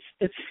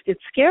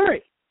 It's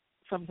scary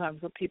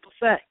sometimes what people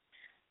say.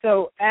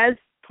 So as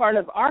part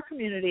of our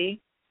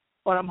community,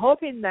 what I'm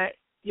hoping that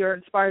you're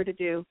inspired to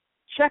do,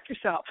 check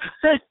yourself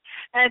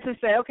and to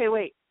say, okay,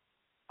 wait,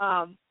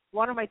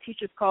 one of my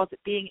teachers calls it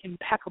being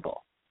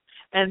impeccable.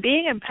 And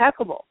being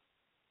impeccable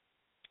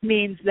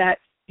means that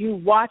you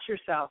watch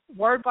yourself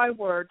word by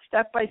word,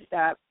 step by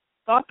step,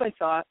 thought by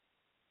thought,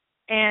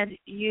 and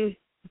you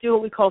do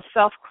what we call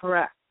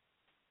self-correct,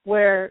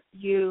 where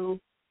you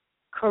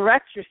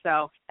correct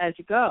yourself as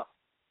you go.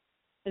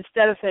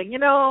 Instead of saying,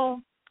 I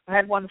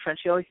had one friend,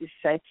 she always used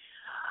to say,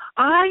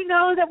 I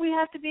know that we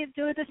have to be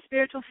doing the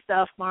spiritual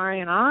stuff,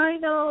 Mari, and I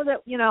know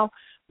that,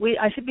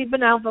 I should be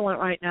benevolent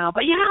right now,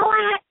 but you know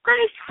what?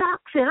 Life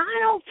sucks, and I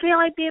don't feel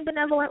like being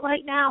benevolent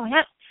right now.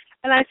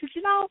 And I said,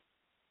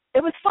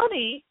 it was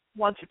funny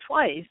once or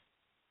twice,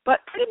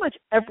 but pretty much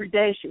every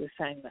day she was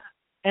saying that.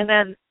 And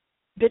then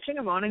bitching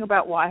and moaning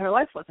about why her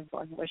life wasn't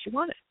going the way she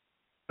wanted.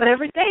 But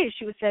every day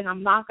she was saying,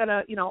 I'm not going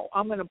to,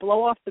 I'm going to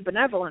blow off the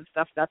benevolent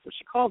stuff, that's what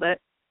she called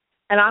it,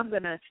 and I'm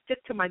going to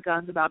stick to my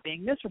guns about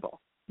being miserable.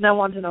 And I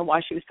wanted to know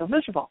why she was so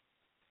miserable.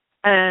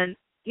 And,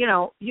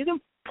 you can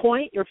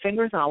point your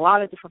fingers in a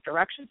lot of different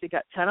directions. You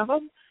got 10 of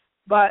them,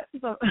 but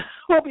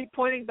we'll be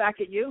pointing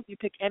back at you if you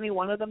pick any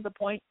one of them to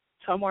point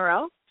somewhere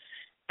else.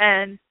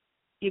 And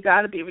you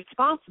got to be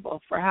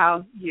responsible for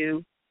how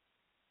you,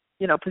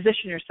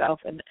 position yourself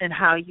and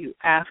how you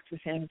ask for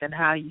things and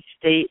how you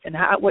state and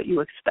what you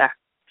expect.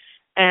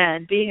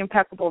 And being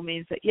impeccable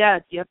means that,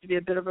 yes, you have to be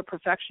a bit of a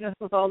perfectionist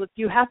with all this.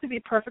 You have to be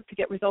perfect to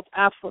get results?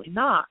 Absolutely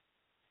not.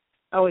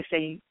 I always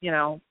say,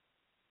 even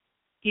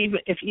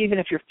if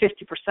you're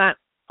 50%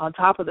 on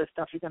top of this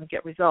stuff, you're going to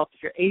get results.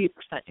 If you're 80%,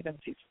 you're going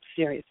to see some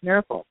serious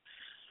miracles.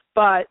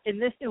 But in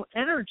this new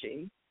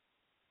energy,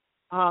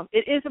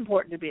 it is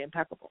important to be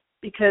impeccable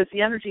because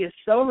the energy is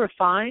so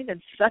refined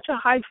and such a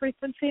high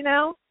frequency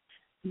now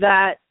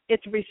that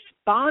it's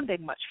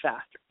responding much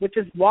faster, which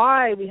is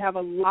why we have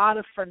a lot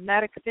of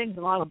frenetic things,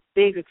 a lot of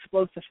big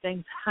explosive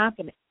things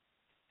happening.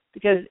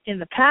 Because in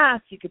the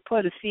past, you could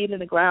put a seed in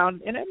the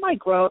ground, and it might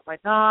grow, it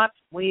might not,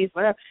 weeds,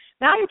 whatever.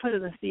 Now you're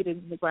putting the seed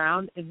in the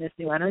ground in this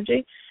new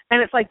energy,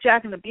 and it's like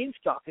Jack and the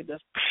Beanstalk. It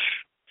just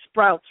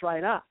sprouts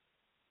right up,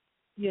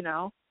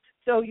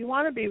 So you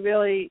want to be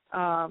really,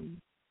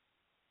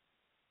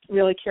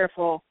 really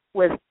careful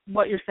with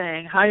what you're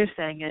saying, how you're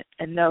saying it,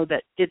 and know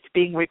that it's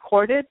being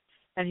recorded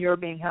and you're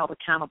being held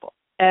accountable.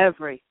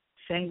 Every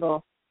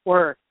single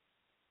word.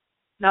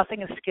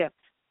 Nothing is skipped.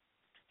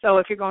 So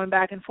if you're going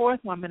back and forth,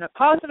 1 minute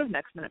positive,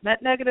 next minute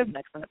negative,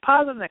 next minute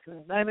positive, next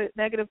minute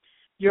negative,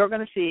 you're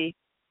going to see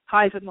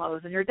highs and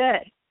lows in your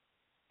day.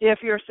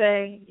 If you're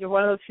saying you're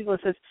one of those people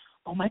that says,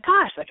 oh my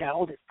gosh, I got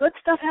all this good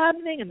stuff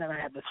happening, and then I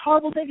have this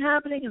horrible thing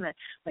happening, and then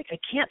I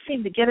can't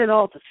seem to get it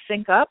all to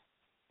sync up,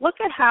 look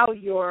at how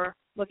you're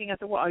looking at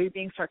the world. Are you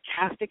being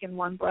sarcastic in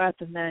one breath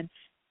and then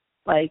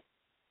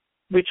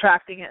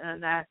retracting it in the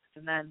next,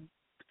 and then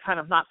kind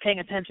of not paying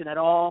attention at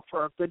all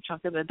for a good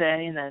chunk of the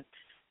day, and then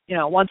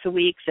once a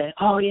week saying,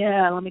 oh,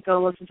 yeah, let me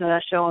go listen to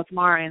that show with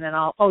Mari, and then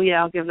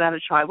I'll give that a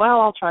try.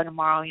 Well, I'll try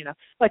tomorrow,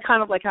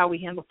 kind of like how we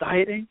handle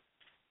dieting.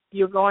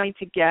 You're going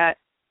to get,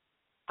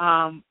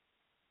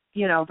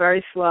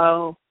 very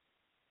slow,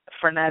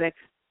 frenetic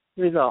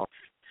results.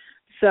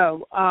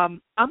 So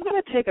I'm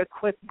going to take a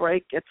quick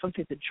break, get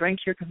something to drink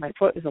here because my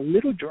throat is a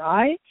little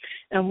dry.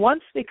 And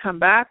once we come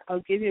back,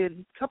 I'll give you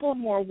a couple of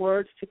more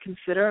words to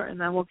consider, and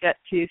then we'll get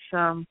to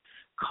some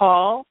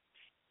calls.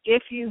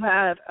 If you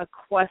have a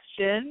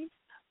question,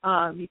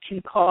 you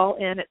can call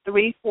in at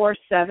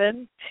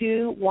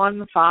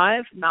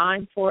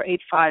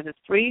 347-215-9485. It's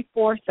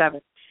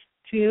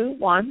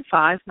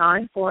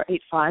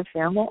 347-215-9485.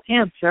 Sam will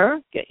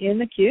answer, get you in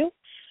the queue,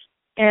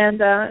 and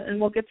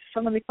we'll get to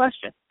some of the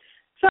questions.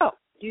 So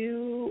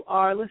you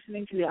are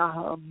listening to the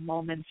Aha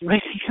Moments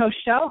radio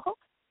show,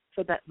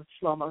 so that's in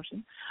slow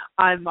motion.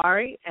 I'm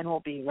Mari, and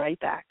we'll be right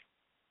back.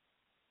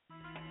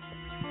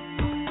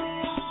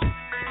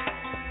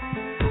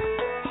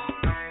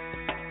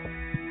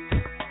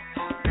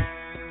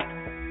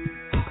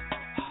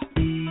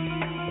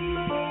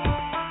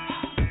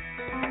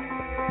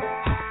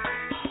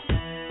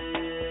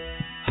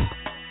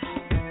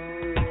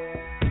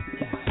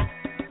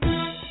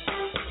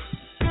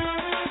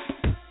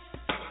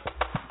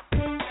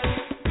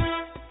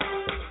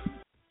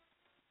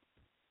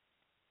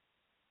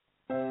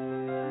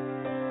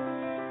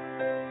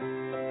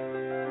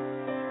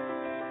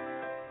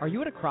 Are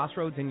you at a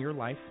crossroads in your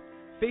life,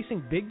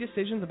 facing big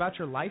decisions about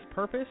your life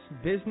purpose,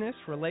 business,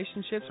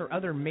 relationships, or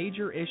other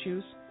major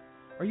issues?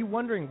 Are you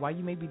wondering why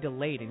you may be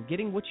delayed in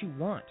getting what you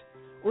want?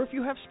 Or if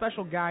you have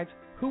special guides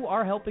who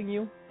are helping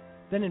you?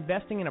 Then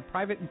investing in a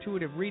private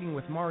intuitive reading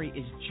with Mari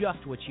is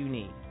just what you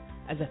need.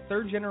 As a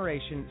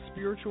third-generation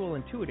spiritual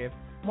intuitive,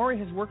 Mari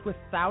has worked with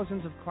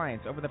thousands of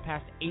clients over the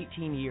past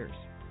 18 years.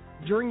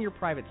 During your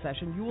private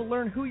session, you will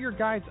learn who your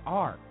guides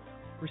are,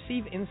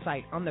 receive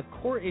insight on the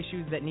core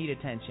issues that need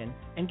attention,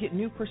 and get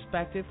new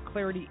perspective,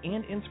 clarity,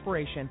 and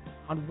inspiration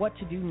on what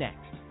to do next.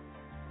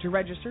 To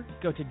register,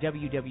 go to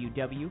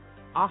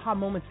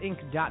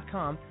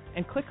www.ahamomentsinc.com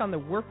and click on the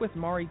Work with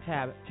Mari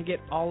tab to get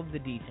all of the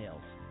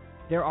details.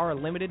 There are a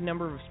limited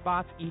number of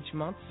spots each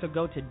month, so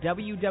go to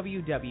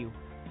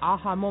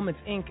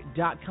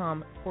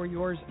www.ahamomentsinc.com for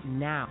yours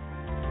now.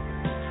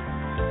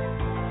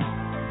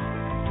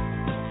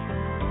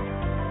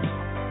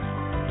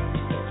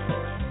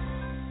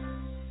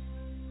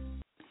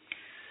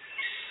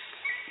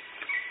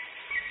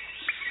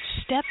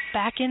 Step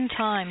back in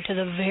time to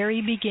the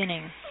very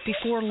beginning,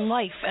 before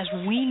life as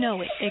we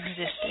know it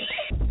existed.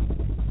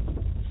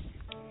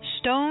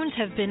 Stones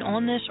have been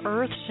on this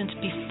earth since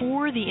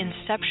before the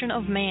inception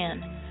of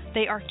man.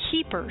 They are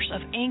keepers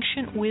of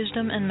ancient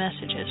wisdom and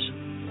messages.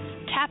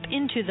 Tap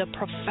into the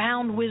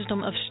profound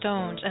wisdom of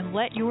stones and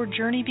let your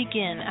journey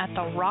begin at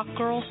the Rock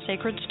Girl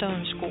Sacred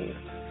Stone School.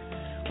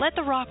 Let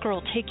the Rock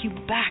Girl take you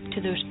back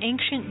to those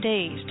ancient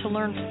days to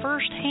learn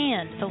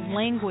firsthand the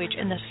language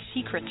and the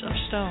secrets of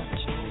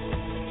stones.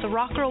 The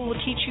Rock Girl will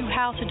teach you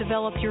how to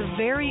develop your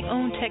very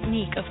own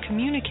technique of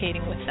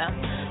communicating with them,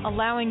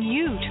 allowing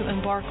you to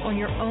embark on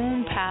your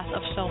own path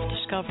of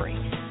self-discovery.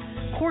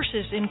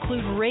 Courses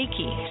include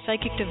Reiki,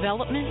 psychic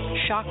development,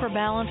 chakra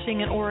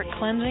balancing and auric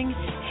cleansing,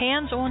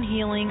 hands-on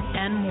healing,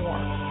 and more.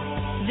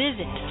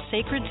 Visit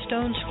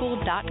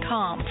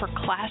sacredstoneschool.com for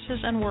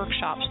classes and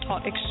workshops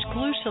taught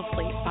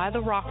exclusively by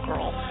the Rock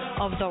Girl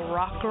of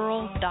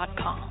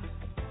therockgirl.com.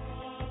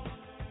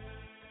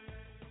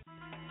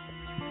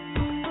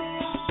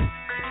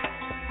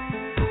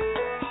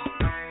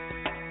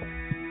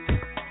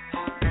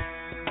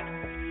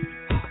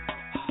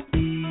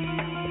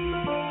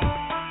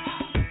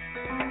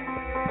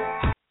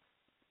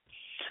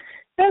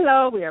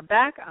 Hello, we are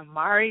back. I'm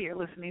Mari. You're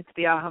listening to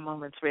the Aha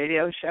Moments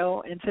radio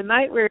show. And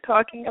tonight we're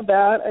talking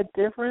about a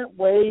different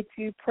way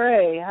to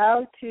pray,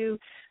 how to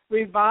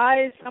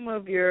revise some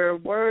of your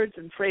words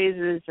and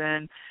phrases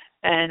and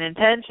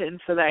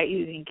intentions so that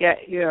you can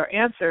get your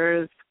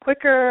answers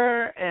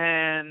quicker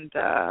and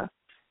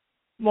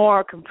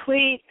more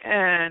complete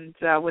and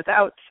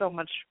without so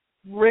much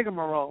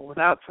rigmarole,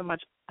 without so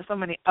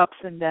many ups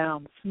and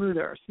downs,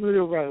 smoother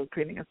road,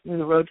 creating a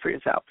smoother road for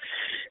yourself.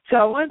 So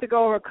I wanted to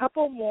go over a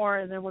couple more,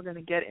 and then we're going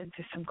to get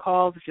into some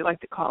calls. If you'd like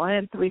to call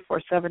in,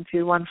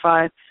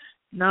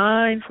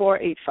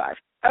 347-215-9485.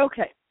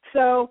 Okay,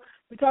 so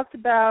we talked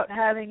about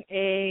having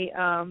a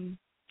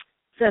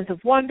sense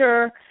of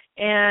wonder,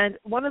 and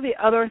one of the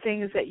other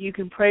things that you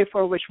can pray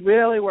for, which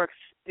really works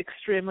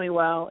extremely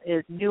well,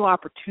 is new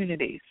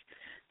opportunities.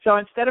 So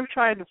instead of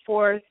trying to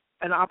force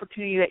an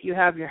opportunity that you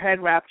have your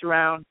head wrapped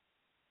around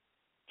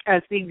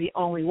as being the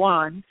only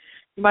one,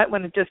 you might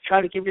want to just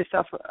try to give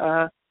yourself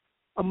a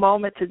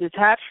moment to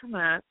detach from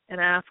that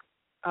and ask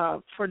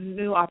for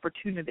new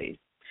opportunities.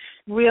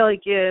 Really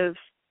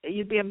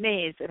you'd be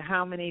amazed at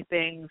how many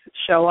things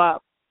show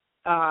up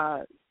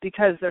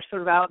because they're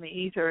sort of out in the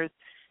ethers,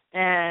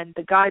 and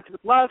the guides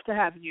would love to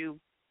have you,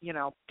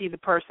 be the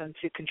person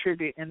to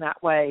contribute in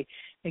that way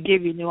and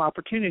give you new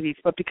opportunities.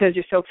 But because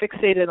you're so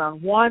fixated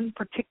on one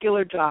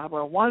particular job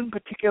or one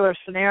particular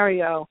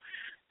scenario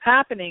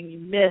happening, you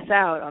miss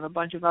out on a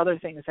bunch of other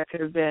things that could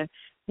have been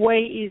way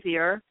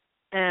easier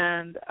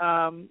and,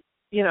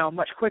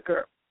 much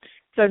quicker.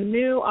 So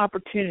new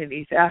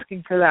opportunities,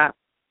 asking for that.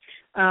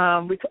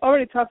 We've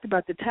already talked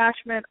about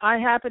detachment. I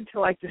happen to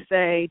like to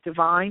say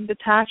divine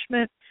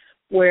detachment,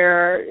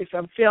 where if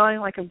I'm feeling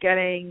like I'm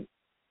getting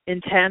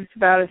intense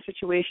about a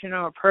situation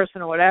or a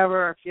person or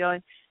whatever, or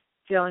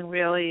feeling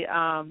really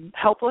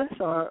helpless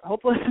or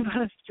hopeless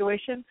about a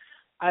situation,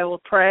 I will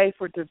pray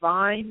for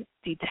divine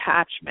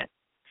detachment.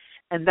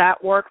 And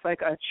that works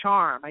like a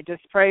charm. I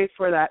just pray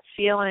for that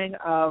feeling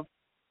of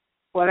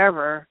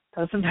whatever,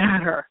 doesn't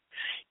matter,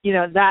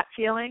 that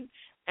feeling,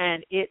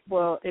 and it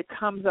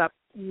comes up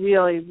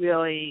really,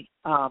 really,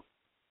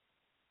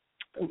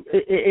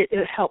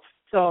 it helps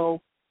so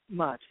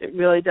much. It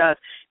really does.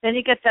 Then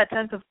you get that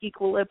sense of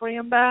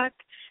equilibrium back,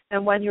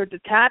 and when you're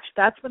detached,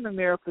 that's when the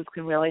miracles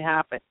can really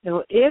happen.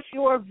 If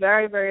you're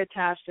very, very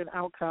attached to an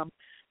outcome,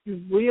 you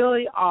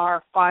really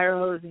are fire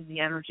hosing the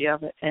energy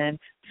of it and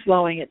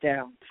slowing it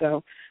down.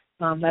 So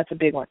that's a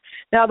big one.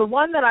 Now, the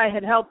one that I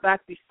had held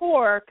back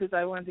before, because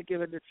I wanted to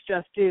give it its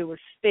just due, was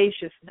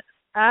spaciousness,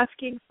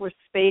 asking for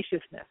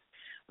spaciousness.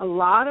 A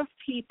lot of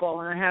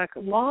people, and I had a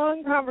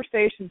long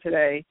conversation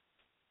today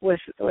with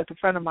a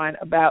friend of mine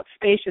about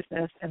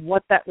spaciousness and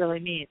what that really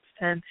means.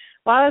 And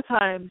a lot of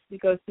times we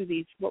go through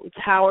these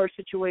tower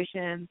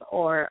situations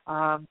or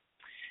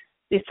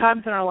these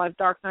times in our life,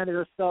 dark night of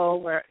the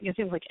soul, where it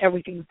seems like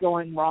everything's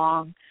going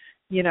wrong,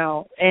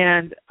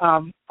 and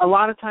a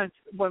lot of times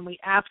when we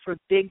ask for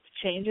big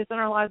changes in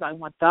our lives, I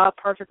want the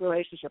perfect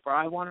relationship, or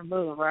I want to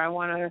move, or I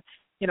want to,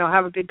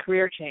 have a big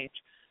career change.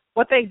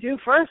 What they do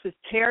first is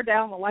tear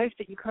down the life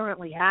that you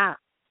currently have,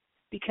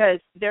 because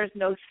there's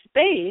no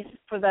space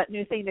for that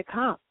new thing to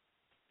come.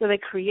 So they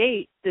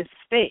create this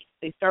space.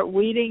 They start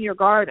weeding your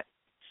garden.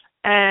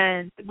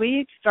 And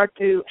we start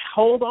to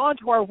hold on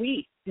to our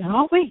weeds.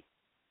 Wait.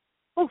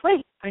 Oh,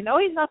 wait, I know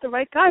he's not the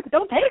right guy, but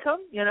don't take him.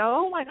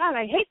 Oh, my God,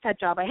 I hate that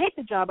job. I hate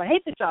the job. I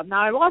hate the job.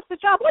 Now I lost the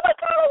job. Oh, my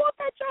God, I want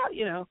that job,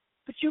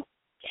 But you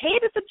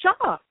hated the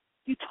job.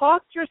 You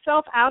talked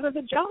yourself out of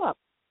the job.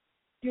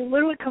 You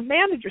literally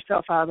commanded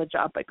yourself out of the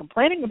job by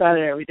complaining about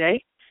it every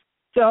day.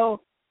 So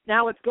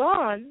now it's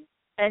gone,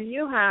 and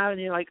you're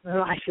like,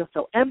 oh, I feel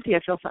so empty.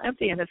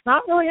 And it's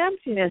not really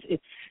emptiness.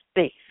 It's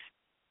space.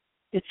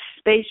 It's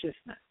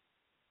spaciousness.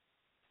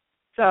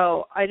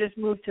 So I just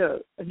moved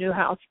to a new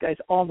house. You guys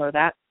all know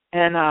that.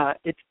 And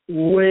it's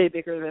way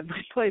bigger than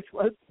my place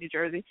was in New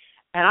Jersey.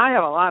 And I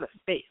have a lot of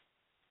space.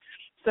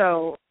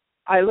 So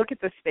I look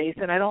at the space,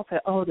 and I don't say,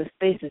 oh, the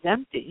space is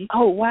empty.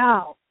 Oh,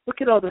 wow,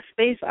 look at all the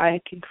space I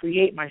can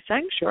create my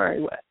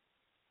sanctuary with.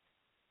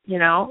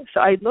 So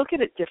I look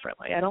at it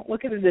differently. I don't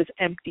look at it as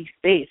empty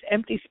space.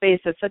 Empty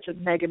space has such a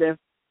negative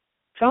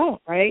tone,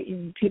 right?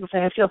 And people say,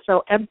 I feel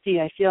so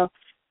empty. I feel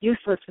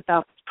useless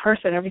without this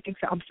person.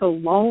 I'm so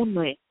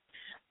lonely.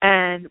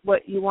 And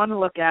what you want to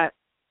look at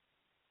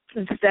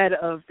instead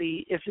of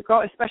especially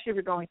if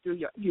you're going through,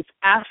 you've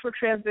asked for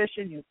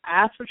transition, you've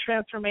asked for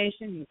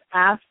transformation, you've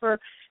asked for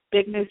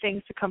big new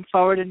things to come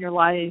forward in your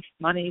life,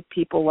 money,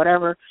 people,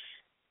 whatever,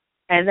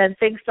 and then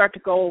things start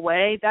to go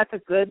away, that's a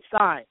good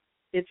sign.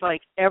 It's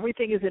like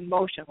everything is in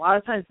motion. A lot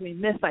of times we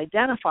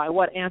misidentify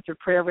what answered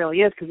prayer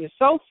really is because we're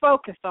so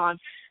focused on,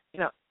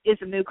 is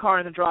the new car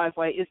in the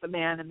driveway, is the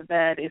man in the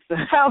bed, is the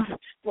house,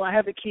 do I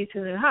have the keys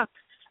to the house?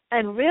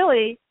 And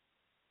really,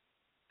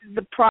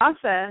 the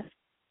process,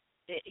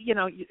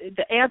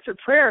 the answered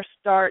prayer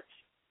starts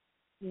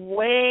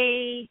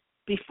way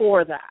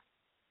before that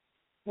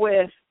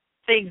with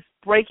things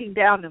breaking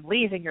down and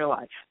leaving your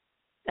life.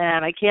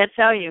 And I can't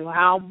tell you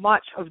how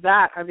much of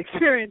that I've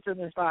experienced in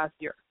this last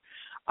year.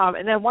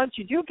 And then once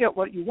you do get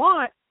what you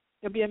want,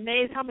 you'll be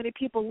amazed how many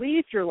people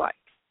leave your life.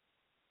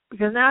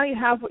 Because now you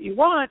have what you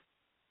want,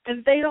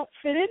 and they don't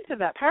fit into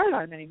that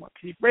paradigm anymore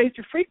because you've raised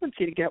your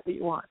frequency to get what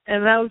you want.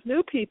 And those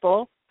new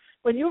people,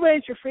 when you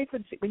raise your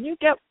frequency, when you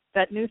get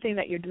that new thing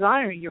that you're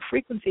desiring, your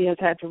frequency has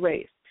had to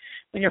raise.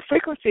 When your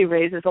frequency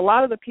raises, a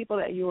lot of the people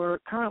that you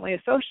were currently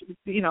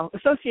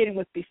associating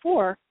with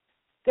before,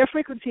 their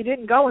frequency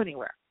didn't go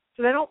anywhere.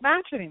 So they don't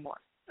match anymore.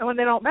 And when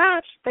they don't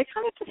match, they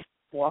kind of just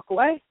walk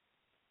away.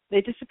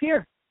 They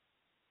disappear.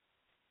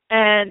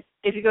 And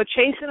if you go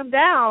chasing them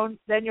down,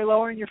 then you're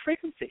lowering your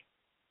frequency.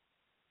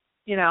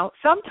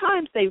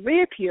 Sometimes they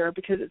reappear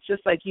because it's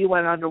just like you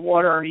went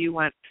underwater or you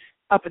went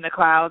up in the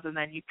clouds and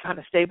then you kind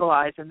of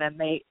stabilize and then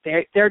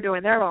they're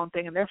doing their own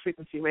thing and their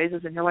frequency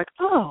raises and you're like,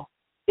 oh,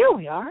 here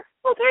we are.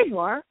 Oh, there you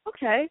are.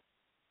 Okay.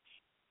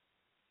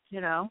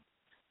 And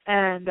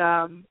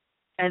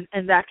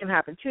that can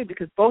happen too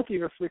because both of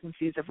your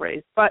frequencies have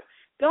raised. But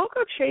don't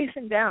go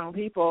chasing down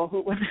people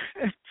who,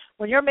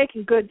 when you're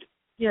making good,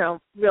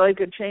 really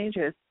good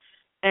changes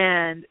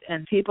and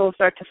people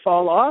start to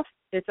fall off,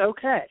 it's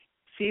okay.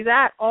 See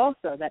that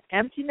also, that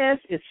emptiness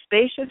is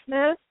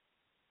spaciousness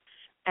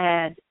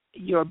and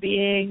you're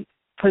being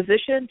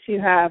positioned to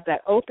have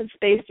that open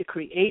space to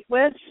create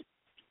with,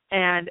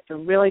 and it's a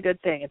really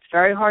good thing. It's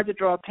very hard to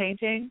draw a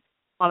painting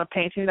on a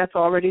painting that's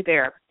already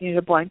there. You need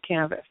a blank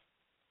canvas,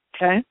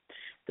 okay?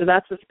 So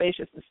that's what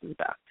spaciousness is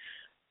about.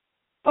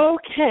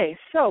 Okay,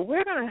 so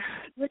we're going to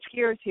switch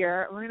gears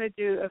here. We're going to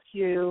do a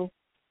few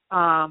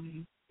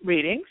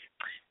readings.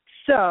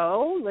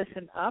 So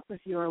listen up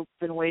if you've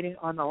been waiting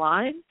on the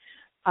line.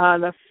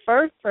 The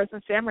first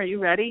person, Sam, are you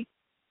ready?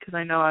 Because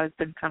I know I've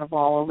been kind of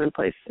all over the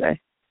place today.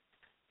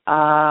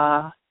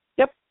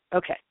 Yep,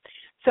 okay.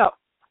 So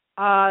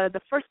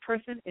the first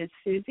person is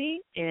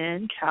Susie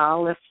in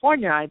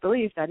California. I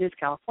believe that is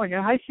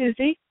California. Hi,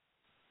 Susie.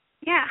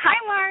 Yeah, hi,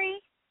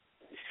 Mari.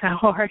 How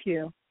are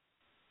you?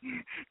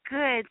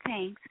 Good,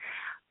 thanks.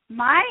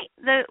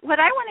 What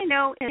I want to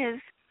know is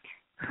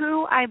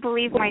who I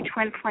believe my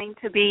twin flame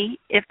to be,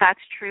 if that's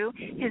true.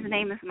 His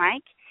name is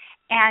Mike.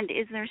 And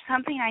is there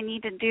something I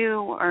need to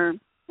do or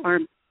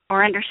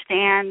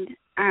understand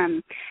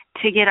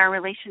to get our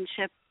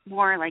relationship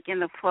more like in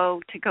the flow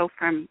to go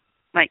from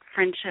like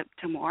friendship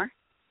to more?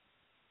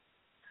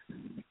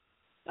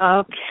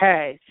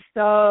 Okay,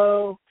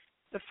 so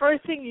the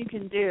first thing you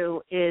can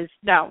do is,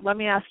 now let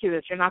me ask you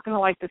this. You're not going to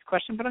like this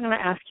question, but I'm going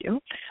to ask you.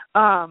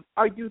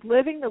 Are you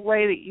living the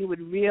way that you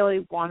would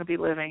really want to be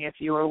living if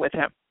you were with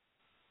him?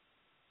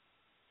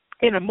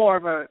 In a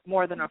more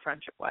than a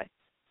friendship way?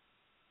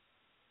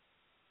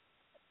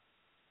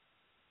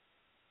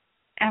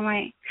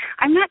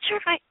 I'm not sure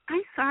if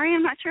I'm sorry,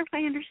 I'm not sure if I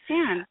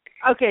understand.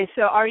 Okay,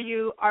 so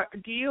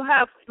do you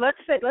have, let's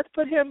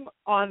put him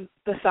on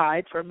the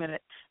side for a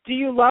minute. Do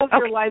you love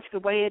your life the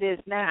way it is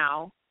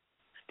now?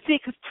 See,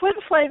 because twin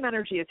flame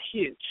energy is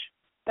huge.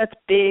 That's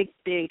big,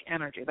 big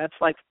energy. That's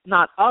like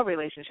not a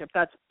relationship,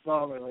 that's the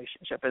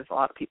relationship, as a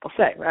lot of people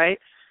say, right?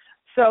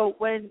 So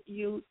when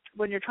you're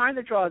trying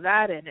to draw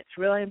that in, it's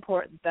really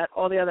important that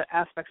all the other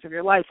aspects of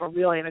your life are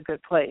really in a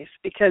good place,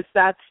 because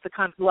that's the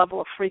kind of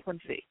level of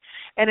frequency.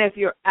 And if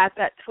you're at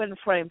that twin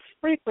flame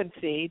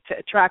frequency to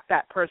attract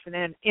that person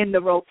in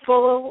the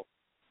full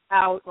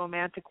out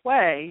romantic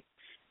way,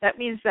 that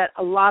means that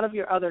a lot of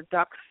your other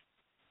ducks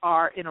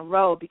are in a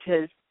row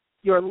because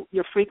your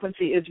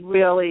frequency is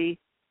really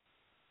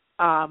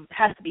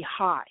has to be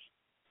high.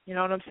 You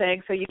know what I'm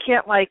saying? So you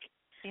can't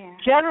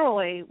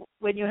generally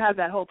when you have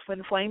that whole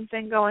twin flame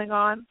thing going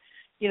on,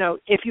 you know,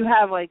 if you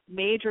have like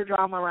major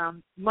drama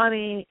around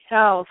money,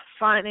 health,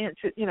 finance,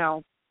 you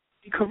know,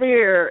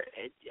 career,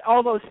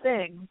 all those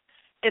things,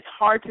 it's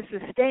hard to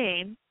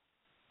sustain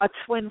a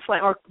twin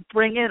flame or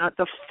bring in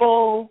the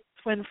full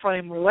twin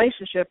flame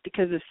relationship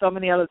because there's so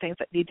many other things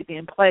that need to be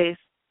in place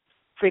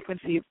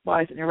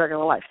frequency-wise in your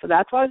regular life. So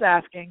that's why I was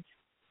asking,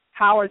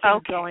 how are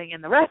things going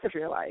in the rest of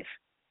your life?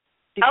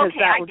 Because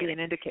that would be an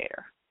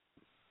indicator.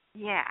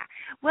 Yeah.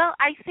 Well,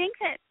 I think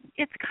that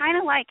it's kind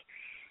of like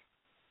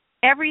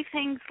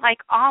everything's like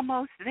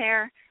almost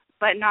there,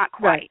 but not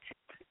quite.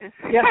 Right.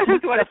 Yeah,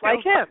 just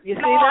like him. You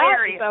see that?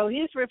 Area. So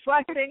he's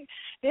reflecting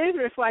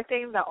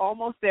the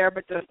almost there,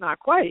 but just not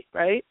quite,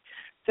 right?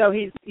 So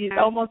he's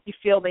almost, you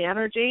feel the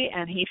energy,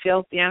 and he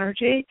feels the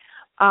energy.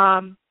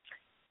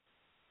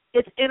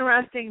 It's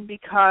interesting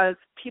because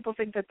people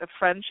think that the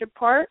friendship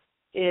part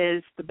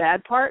is the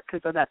bad part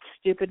because of that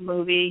stupid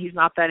movie, He's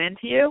Not That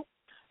Into You.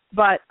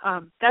 But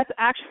that's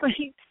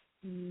actually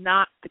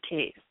not the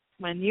case.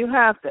 When you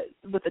have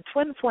with the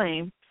twin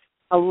flame,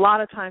 a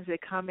lot of times they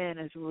come in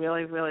as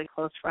really, really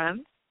close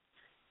friends,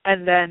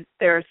 and then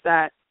there's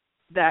that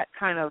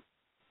kind of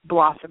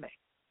blossoming.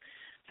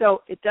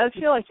 So it does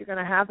feel like you're going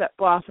to have that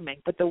blossoming,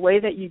 but the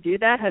way that you do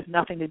that has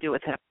nothing to do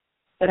with him.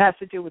 It has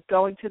to do with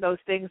going to those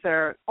things that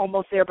are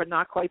almost there but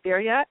not quite there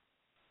yet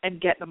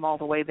and getting them all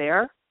the way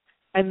there,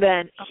 and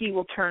then he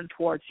will turn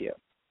towards you.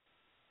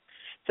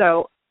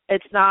 So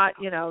it's not,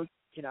 you know,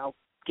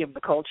 give him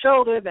the cold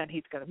shoulder, then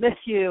he's going to miss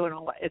you, and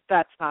all that.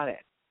 That's not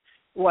it.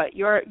 What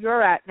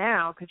you're at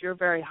now, because you're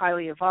very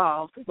highly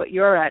evolved, what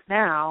you're at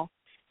now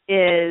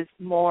is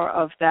more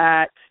of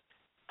that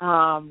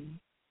got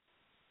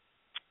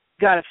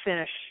to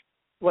finish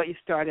what you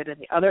started in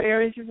the other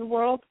areas of the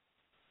world,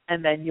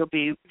 and then you'll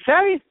be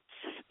very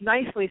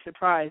nicely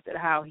surprised at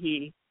how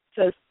he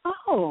says,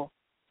 oh,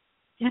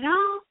 you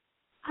know,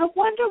 I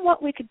wonder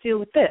what we could do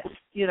with this,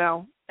 you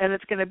know, and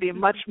it's going to be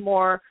much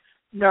more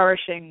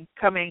nourishing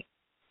coming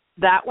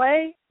that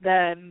way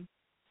than,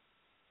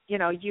 you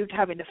know, you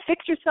having to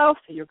fix yourself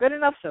so you're good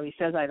enough. So he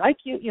says, I like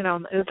you. You know,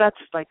 that's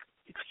like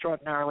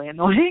extraordinarily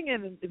annoying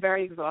and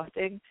very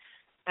exhausting,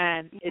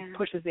 and it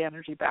pushes the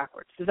energy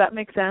backwards. Does that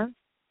make sense?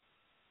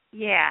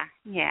 Yeah.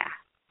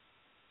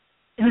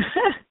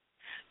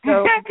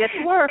 So get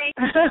to work.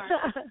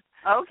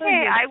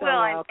 Okay, I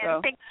will.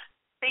 And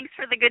thanks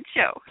for the good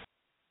show.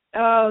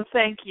 Oh,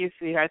 thank you,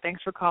 sweetheart.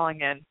 Thanks for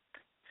calling in.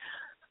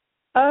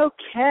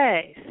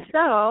 Okay,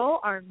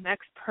 so our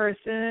next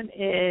person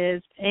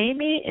is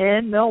Amy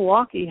in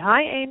Milwaukee.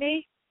 Hi,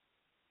 Amy.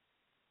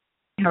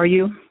 How are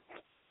you?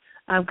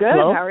 I'm good.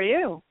 Hello? How are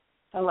you?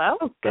 Hello?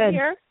 Oh, good. I'm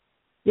here.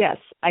 Yes,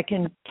 I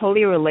can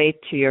totally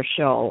relate to your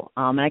show.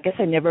 And I guess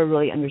I never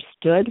really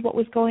understood what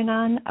was going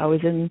on. I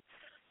was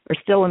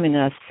still am in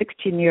a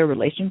 16-year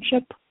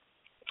relationship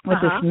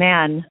with this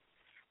man.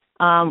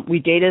 We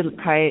dated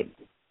probably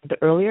the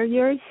earlier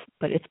years,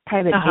 but it's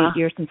probably 8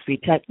 years since we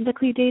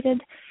technically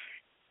dated.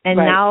 And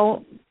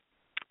now,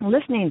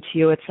 listening to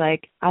you, it's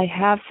like I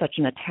have such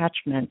an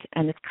attachment,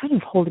 and it's kind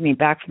of holding me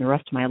back from the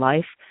rest of my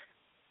life.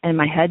 And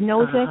my head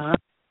knows it,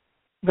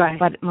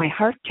 but my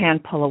heart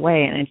can't pull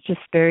away, and it's just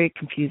very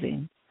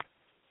confusing.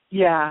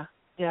 Yeah.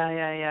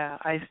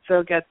 I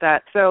still get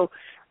that. So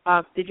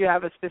did you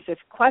have a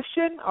specific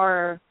question,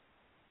 or?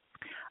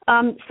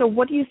 So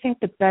what do you think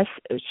the best,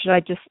 should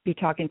I just be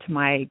talking to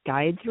my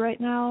guides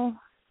right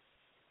now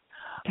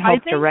to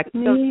help direct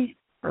me?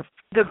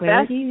 The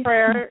best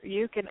prayer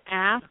you can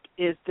ask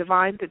is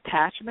divine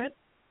detachment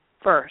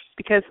first,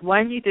 because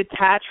when you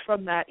detach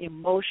from that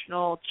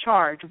emotional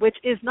charge, which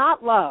is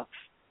not love,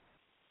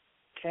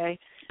 okay?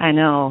 I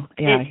know,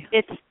 yeah.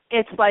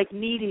 It's like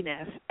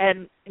neediness,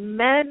 and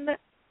men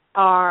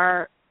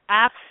are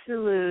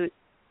absolute,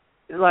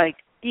 like,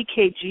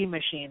 EKG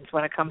machines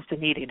when it comes to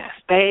neediness.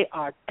 They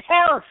are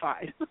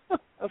terrified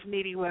of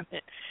needy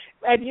women.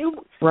 And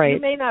you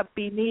may not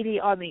be needy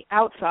on the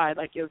outside,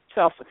 like you're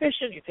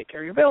self-sufficient, you take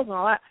care of your bills and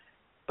all that,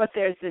 but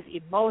there's this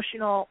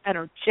emotional,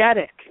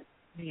 energetic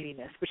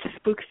neediness, which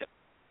spooks him,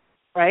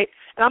 right?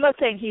 And I'm not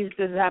saying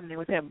this is happening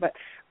with him, but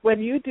when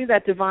you do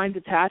that divine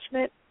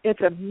detachment, it's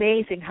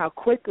amazing how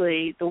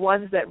quickly the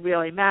ones that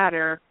really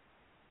matter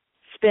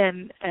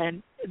spin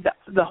and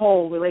the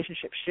whole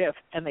relationship shift,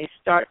 and they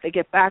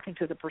get back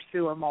into the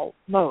pursuer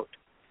mode.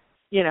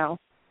 You know,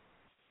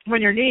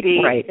 when you're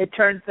needy, it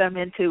turns them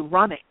into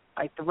running,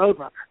 like the road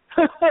runner.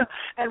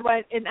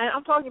 and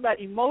I'm talking about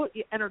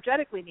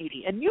energetically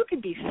needy, and you can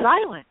be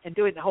silent and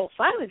doing the whole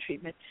silent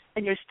treatment,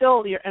 and your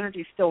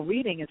energy's still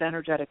reading as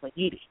energetically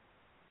needy.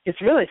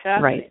 It's really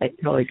fascinating. Right,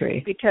 I totally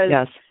agree. Because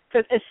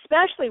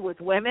especially with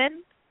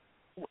women,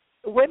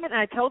 and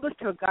I told this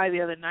to a guy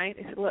the other night.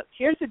 I said, look,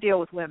 here's the deal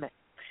with women.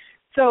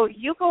 So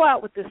you go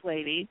out with this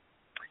lady,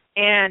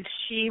 and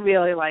she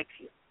really likes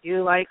you.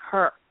 You like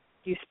her.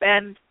 You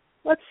spend,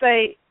 let's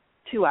say,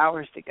 2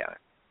 hours together.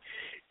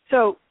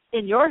 So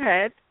in your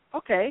head,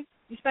 okay,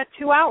 you spent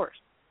 2 hours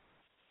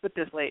with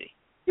this lady.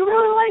 You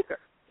really like her.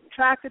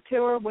 Attracted to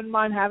her, wouldn't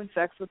mind having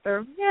sex with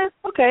her. Yeah,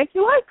 okay,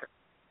 you like her.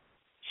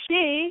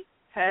 She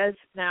has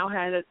now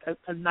had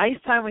a nice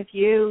time with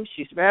you.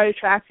 She's very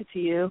attracted to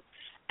you.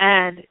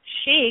 And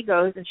she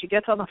goes and she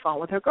gets on the phone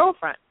with her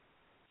girlfriend.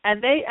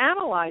 And they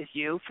analyze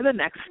you for the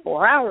next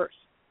 4 hours.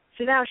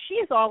 So now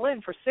she's all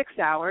in for 6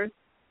 hours.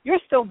 You're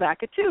still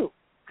back at 2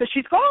 because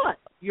she's gone.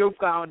 You're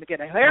going to get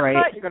a haircut.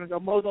 Right. You're going to go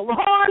mow the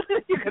lawn.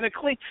 You're going to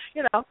clean,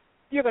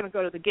 you're going to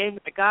go to the game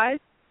with the guys.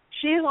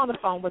 She's on the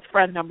phone with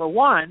friend number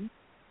 1.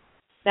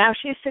 Now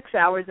she's 6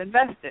 hours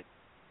invested.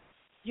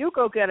 You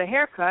go get a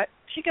haircut.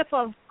 She gets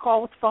on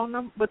call with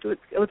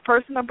with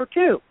person number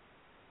 2.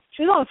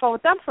 She's on the phone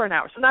with them for an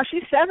hour. So now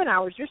she's 7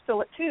 hours. You're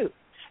still at 2.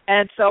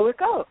 And so it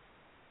goes,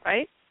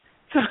 right?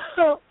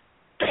 So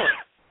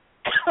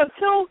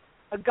until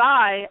a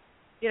guy,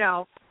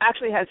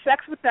 actually has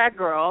sex with that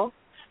girl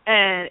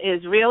and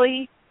is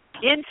really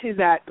into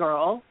that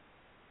girl,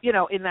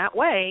 in that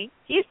way,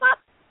 he's not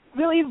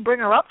really even bring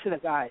her up to the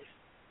guys.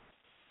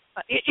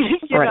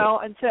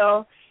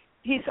 Until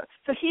he's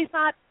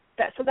not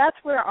that. So that's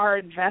where our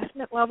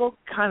investment level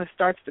kind of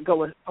starts to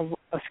go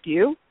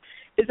askew.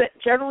 Is that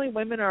generally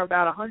women are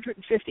about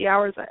 150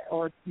 hours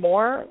or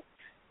more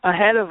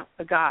ahead of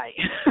a guy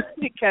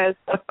because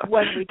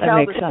when we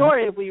tell the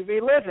story, we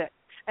relive it,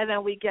 and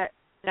then we get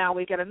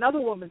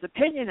another woman's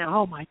opinion. And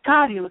oh my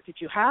God, he looked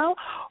at you how?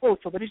 Oh,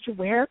 so what did you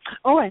wear?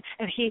 Oh, and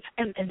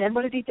then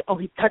what did he do? Oh,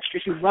 he touched her.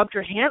 She rubbed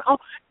her hand. Oh,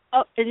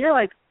 and you're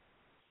like,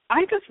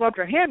 I just rubbed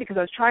her hand because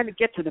I was trying to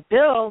get to the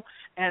bill,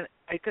 and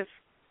I just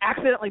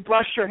accidentally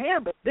brushed her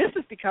hand. But this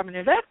has become an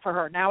event for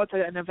her. Now it's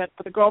an event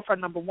for the girlfriend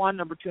number 1,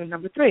 number 2, and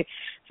number 3.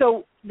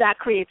 So that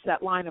creates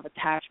that line of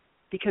attachment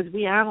because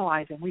we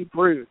analyze and we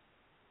brood.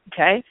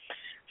 Okay?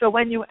 So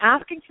when you're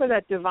asking for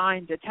that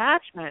divine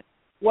detachment,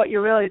 what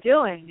you're really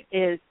doing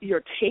is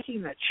you're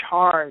taking the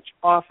charge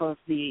off of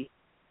the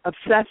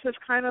obsessive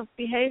kind of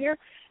behavior,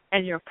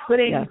 and you're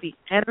putting the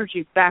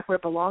energy back where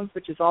it belongs,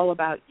 which is all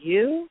about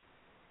you.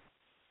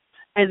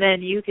 And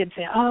then you can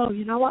say, oh,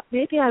 you know what,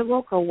 maybe I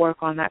will go work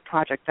on that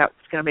project that's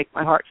going to make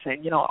my heart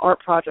sing, art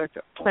project,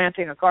 or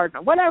planting a garden,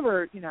 or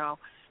whatever,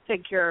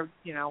 take care of,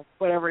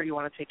 whatever you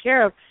want to take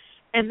care of.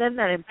 And then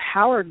that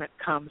empowerment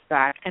comes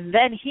back, and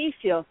then he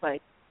feels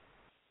like,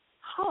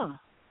 I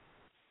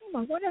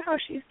wonder how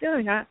she's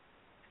doing.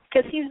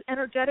 Because he's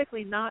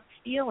energetically not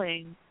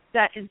feeling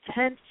that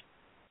intense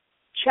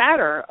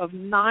chatter of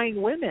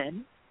 9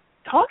 women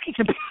talking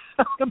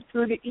about him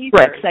through the ether.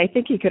 Right, because I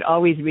think he could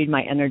always read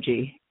my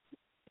energy.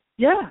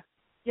 Yeah.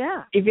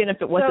 Even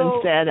if it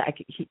wasn't said,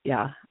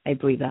 I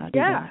believe that.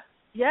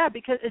 Yeah,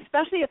 because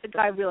especially if the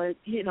guy really,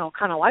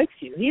 kind of likes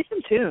you. He's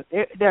in tune.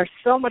 They're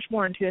so much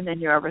more in tune than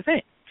you ever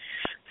think.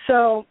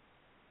 So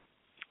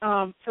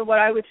what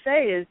I would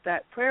say is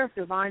that prayer of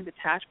divine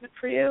detachment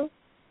for you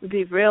would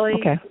be really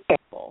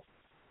helpful,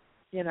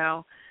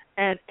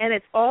 and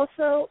it's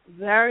also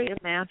very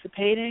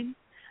emancipating,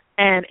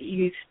 and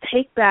you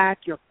take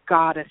back your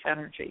goddess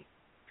energy.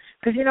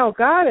 Because,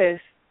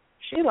 goddess,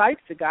 she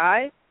likes the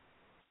guy,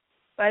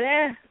 but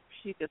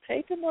she could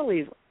take him or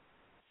leave him.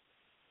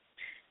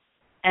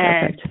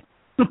 And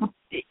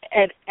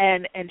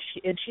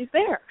she's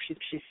there.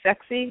 She's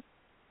sexy,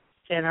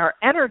 and her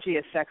energy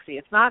is sexy.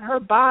 It's not her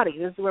body.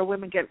 This is where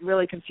women get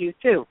really confused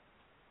too.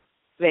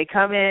 They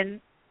come in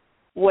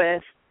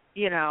with,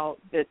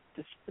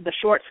 the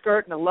short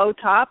skirt and the low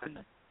top and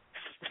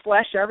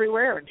flesh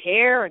everywhere and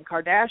hair and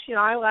Kardashian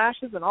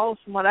eyelashes and all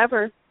this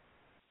whatever.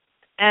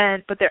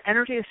 But their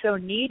energy is so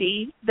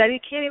needy that you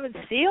can't even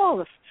see all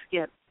the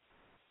skin.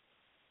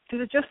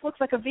 Because it just looks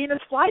like a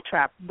Venus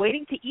flytrap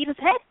waiting to eat his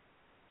head.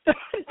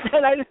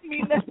 And I just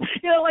mean that,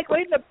 like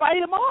waiting to bite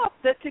him off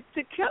to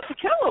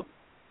kill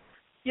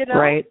him.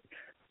 Right.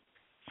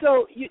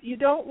 So you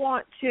don't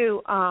want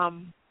to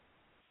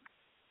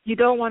you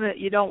don't want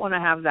to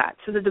have that.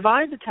 So the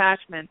divine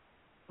detachment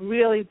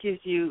really gives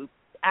you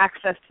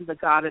access to the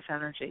goddess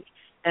energy,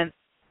 and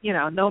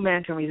no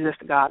man can resist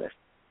a goddess.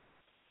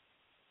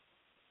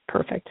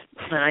 Perfect.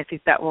 And I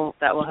think that will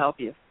help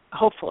you.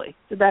 Hopefully,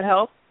 did that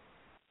help?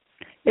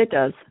 It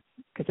does,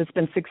 because it's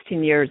been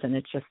 16 years, and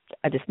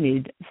I just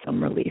need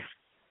some relief.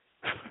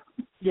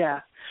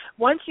 Yeah.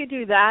 Once you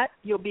do that,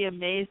 you'll be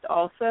amazed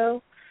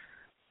also,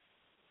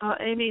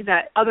 Amy,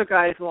 that other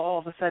guys will all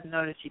of a sudden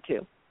notice you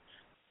too.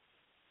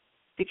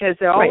 Because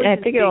they're always right.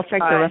 I think it'll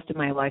affect the rest of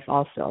my life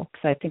also,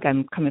 because I think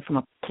I'm coming from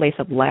a place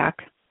of lack.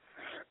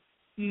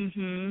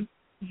 Mm-hmm.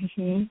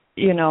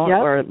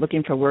 Or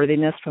looking for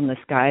worthiness from this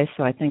guy.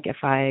 So I think if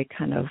I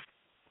kind of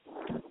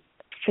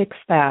fix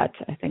that,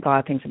 I think a lot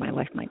of things in my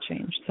life might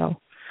change. So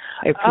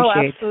I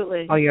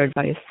appreciate all your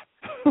advice.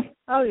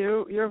 Oh,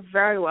 you're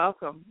very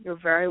welcome. You're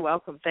very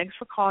welcome. Thanks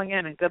for calling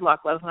in, and good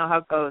luck. Let us know how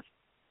it goes.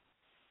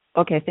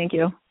 Okay, thank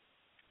you.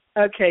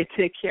 Okay,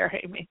 take care,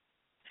 Amy.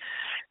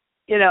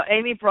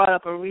 Amy brought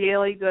up a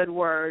really good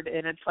word,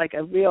 and it's like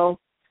a real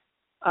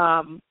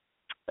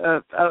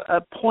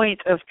a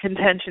point of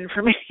contention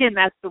for me, and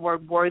that's the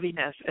word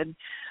worthiness. And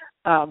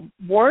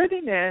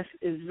worthiness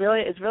is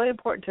really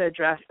important to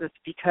address this,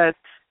 because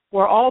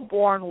we're all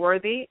born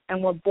worthy,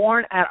 and we're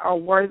born at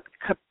our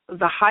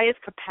the highest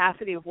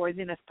capacity of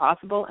worthiness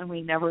possible, and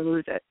we never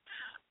lose it.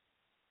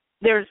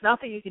 There's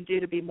nothing you can do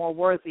to be more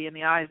worthy in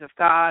the eyes of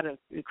God, of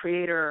the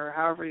Creator, or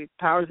however the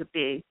powers that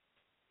be.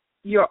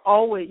 You're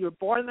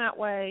born that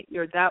way.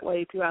 You're that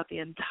way throughout the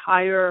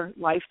entire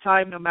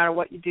lifetime. No matter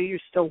what you do, you're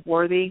still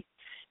worthy.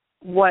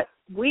 What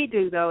we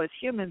do, though, as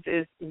humans,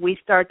 is we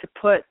start to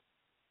put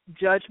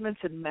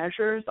judgments and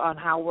measures on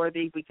how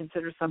worthy we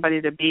consider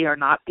somebody to be or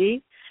not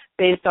be,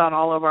 based on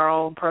all of our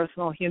own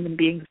personal human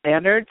being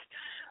standards.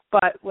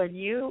 But when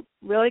you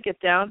really get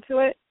down to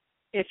it,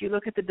 if you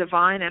look at the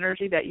divine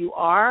energy that you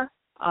are,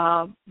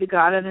 the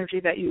God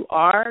energy that you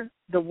are,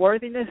 the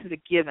worthiness is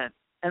a given.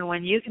 And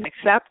when you can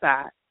accept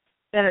that,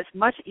 then it's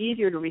much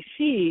easier to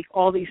receive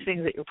all these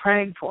things that you're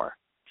praying for.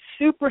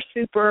 Super,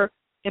 super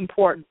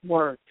important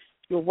word.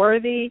 You're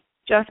worthy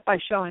just by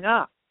showing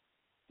up.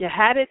 You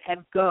had it,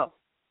 and go.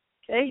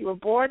 Okay? You were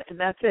born, and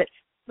that's it.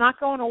 It's not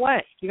going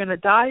away. You're going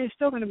to die, you're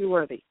still going to be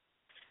worthy.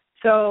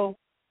 So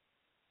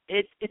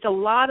it's a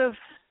lot of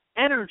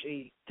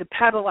energy to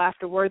pedal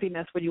after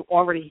worthiness when you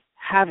already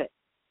have it.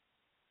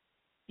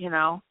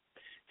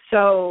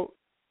 So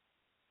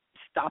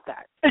stop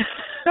that.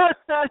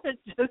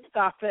 Just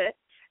stop it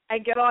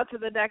and get on to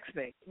the next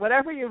thing.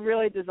 Whatever you're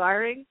really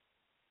desiring,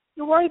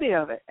 you're worthy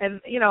of it.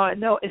 And, I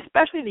know,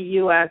 especially in the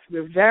U.S.,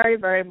 we're very,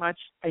 very much,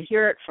 I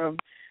hear it from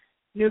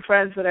new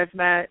friends that I've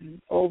met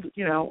and old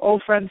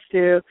friends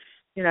too.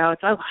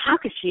 It's like, how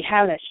could she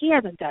have that? She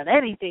hasn't done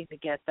anything to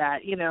get that,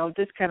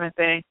 this kind of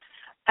thing.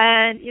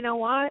 And you know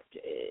what?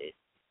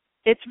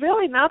 It's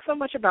really not so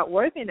much about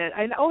worthiness.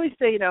 I always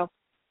say,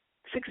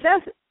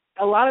 success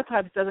a lot of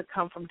times doesn't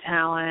come from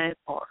talent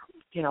or,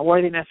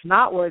 worthiness,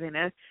 not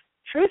worthiness.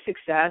 True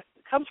success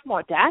comes from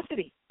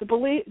audacity, the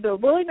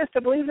willingness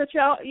to believe that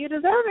you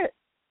deserve it.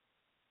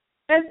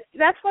 And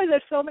that's why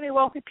there's so many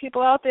wealthy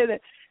people out there that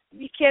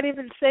you can't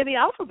even say the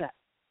alphabet,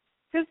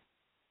 because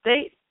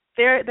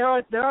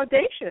they're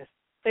audacious.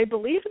 They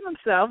believe in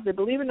themselves. They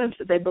believe in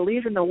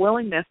the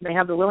willingness, and they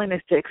have the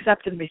willingness to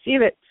accept and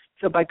receive it.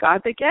 So by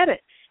God, they get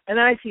it. And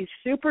then I see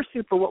super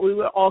what we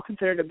would all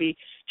consider to be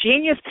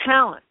genius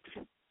talents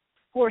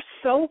who are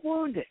so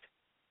wounded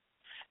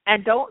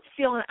and don't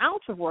feel an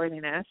ounce of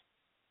worthiness.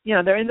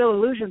 They're in the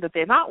illusion that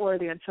they're not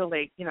worthy until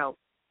they,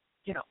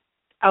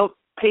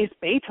 outpace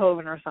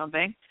Beethoven or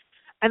something,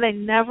 and they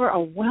never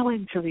are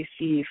willing to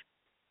receive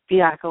the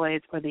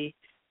accolades or the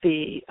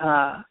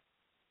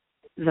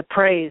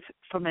praise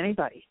from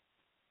anybody.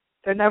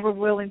 They're never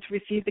willing to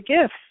receive the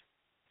gifts.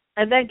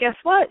 And then guess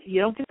what?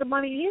 You don't get the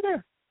money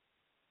either,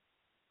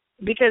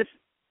 because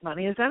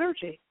money is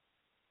energy,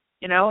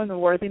 and the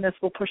worthiness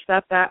will push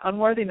that back.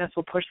 Unworthiness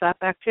will push that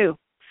back too.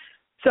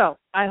 So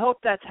I hope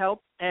that's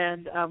helped,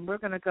 and we're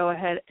going to go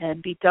ahead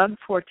and be done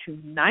for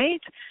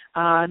tonight.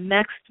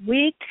 Next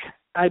week,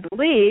 I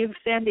believe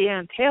Sandy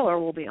Ann Taylor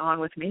will be on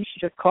with me. She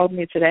just called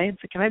me today and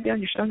said, can I be on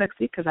your show next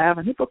week, because I have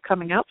a new book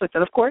coming out. So I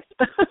said, of course.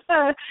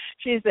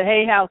 She's the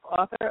Hay House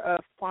author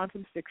of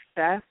Quantum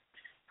Success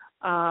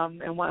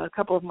and a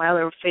couple of my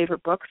other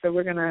favorite books. So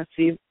we're going to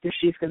see if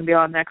she's going to be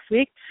on next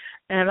week.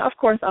 And, of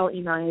course, I'll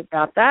email you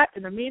about that.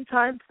 In the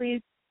meantime,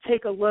 please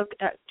take a look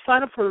at,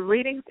 sign up for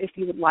readings if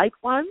you would like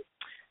one.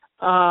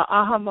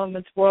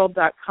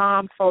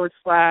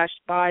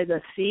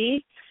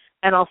 ahamomentsworld.com/by-the-sea,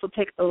 and also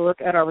take a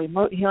look at our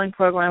remote healing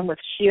program with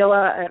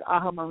Sheila at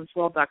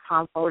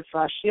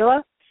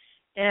ahamomentsworld.com/Sheila.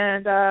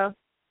 And,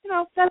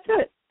 that's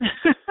it.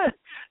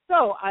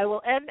 So I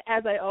will end,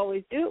 as I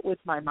always do, with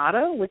my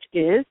motto, which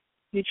is,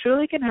 you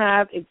truly can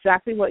have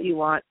exactly what you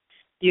want.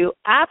 You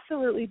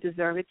absolutely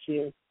deserve it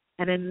too.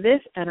 And in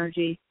this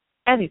energy,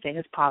 anything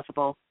is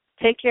possible.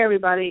 Take care,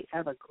 everybody.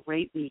 Have a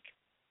great week.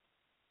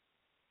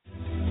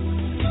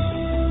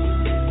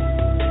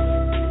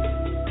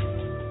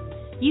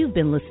 You've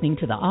been listening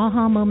to the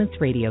Aha Moments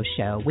radio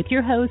show with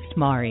your host,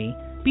 Mari.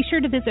 Be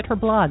sure to visit her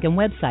blog and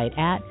website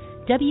at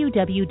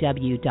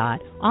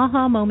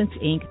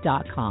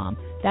www.ahamomentsinc.com.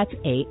 That's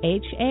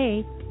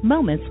AHA,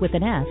 moments with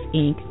an S,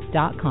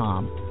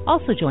 inc.com.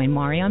 Also join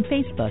Mari on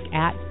Facebook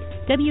at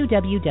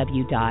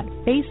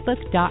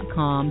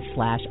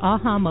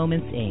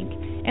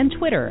www.facebook.com/ahamomentsinc and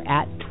Twitter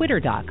at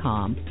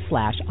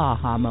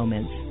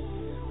twitter.com/ahamoments.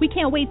 We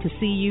can't wait to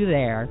see you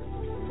there.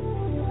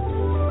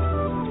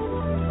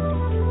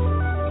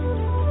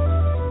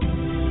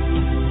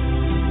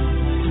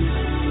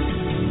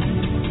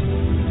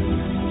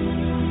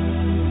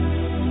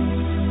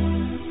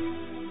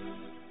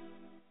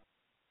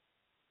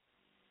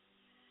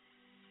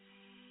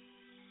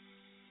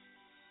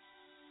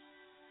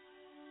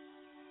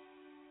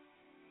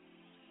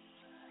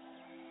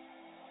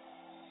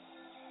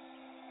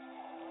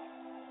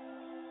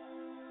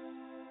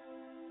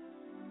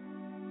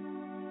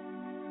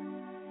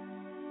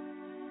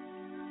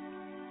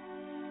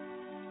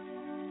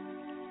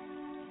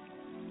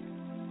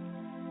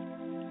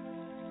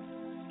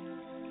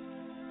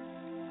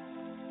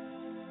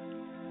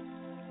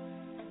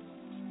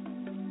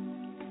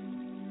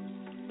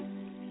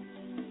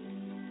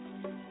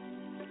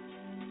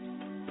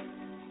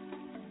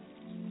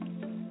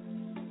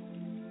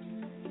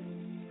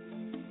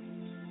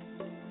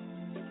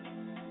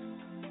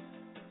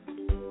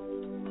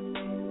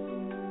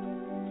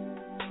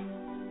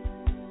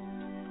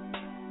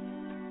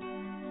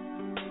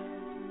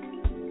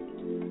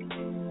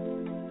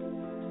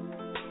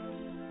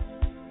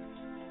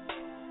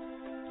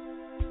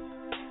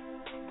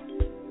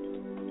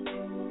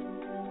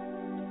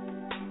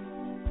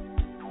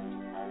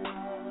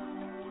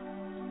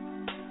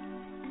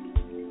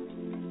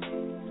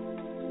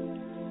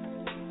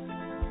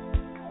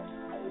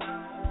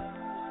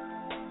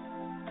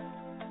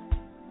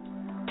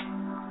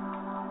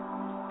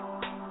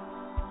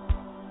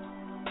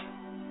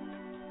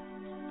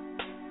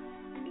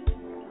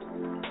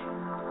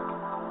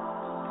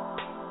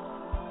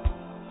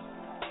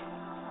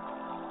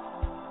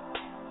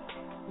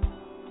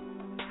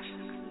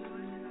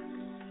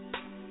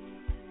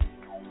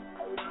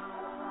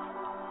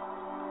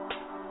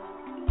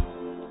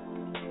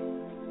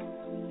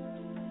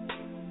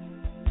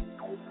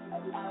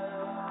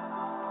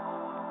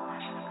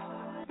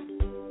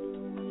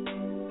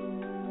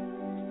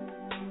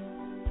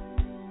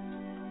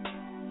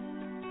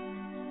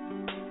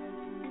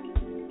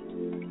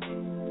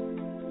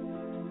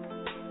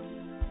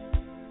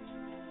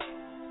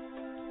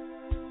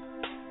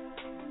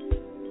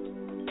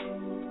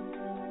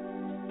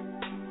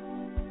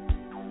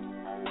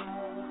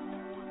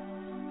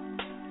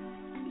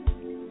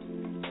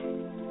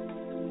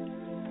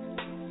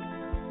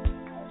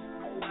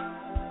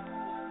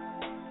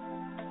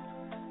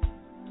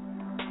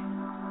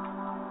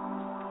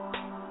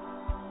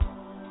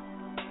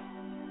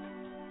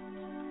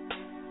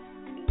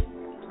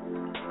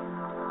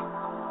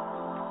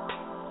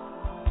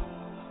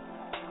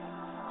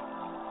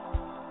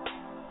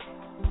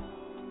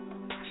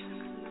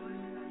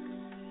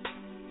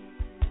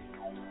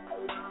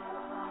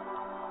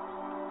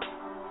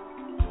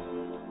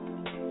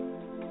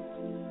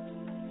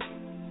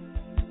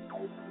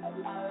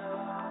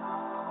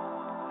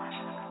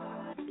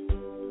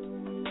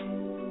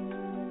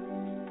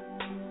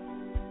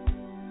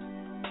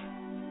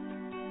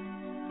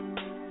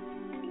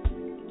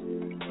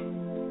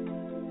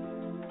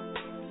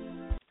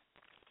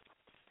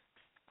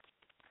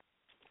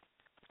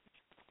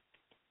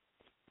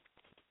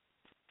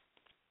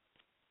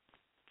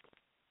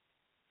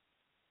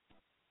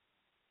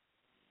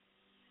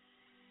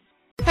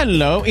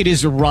 Hello, it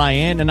is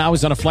Ryan, and I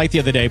was on a flight the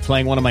other day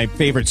playing one of my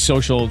favorite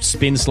social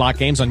spin slot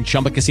games on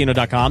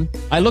ChumbaCasino.com.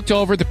 I looked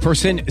over at the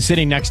person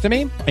sitting next to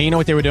me, and you know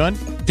what they were doing?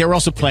 They were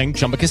also playing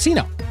Chumba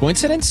Casino.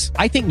 Coincidence?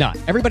 I think not.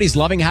 Everybody's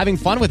loving having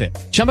fun with it.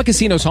 Chumba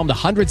Casino is home to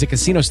hundreds of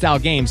casino-style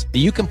games that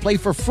you can play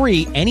for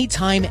free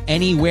anytime,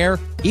 anywhere,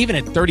 even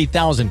at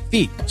 30,000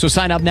 feet. So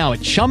sign up now at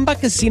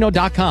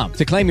ChumbaCasino.com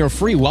to claim your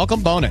free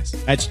welcome bonus.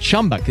 That's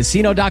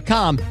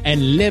ChumbaCasino.com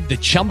and live the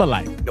Chumba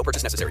life. No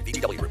purchase necessary.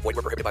 VGW. Void where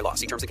prohibited by law.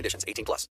 See terms and conditions. 18+.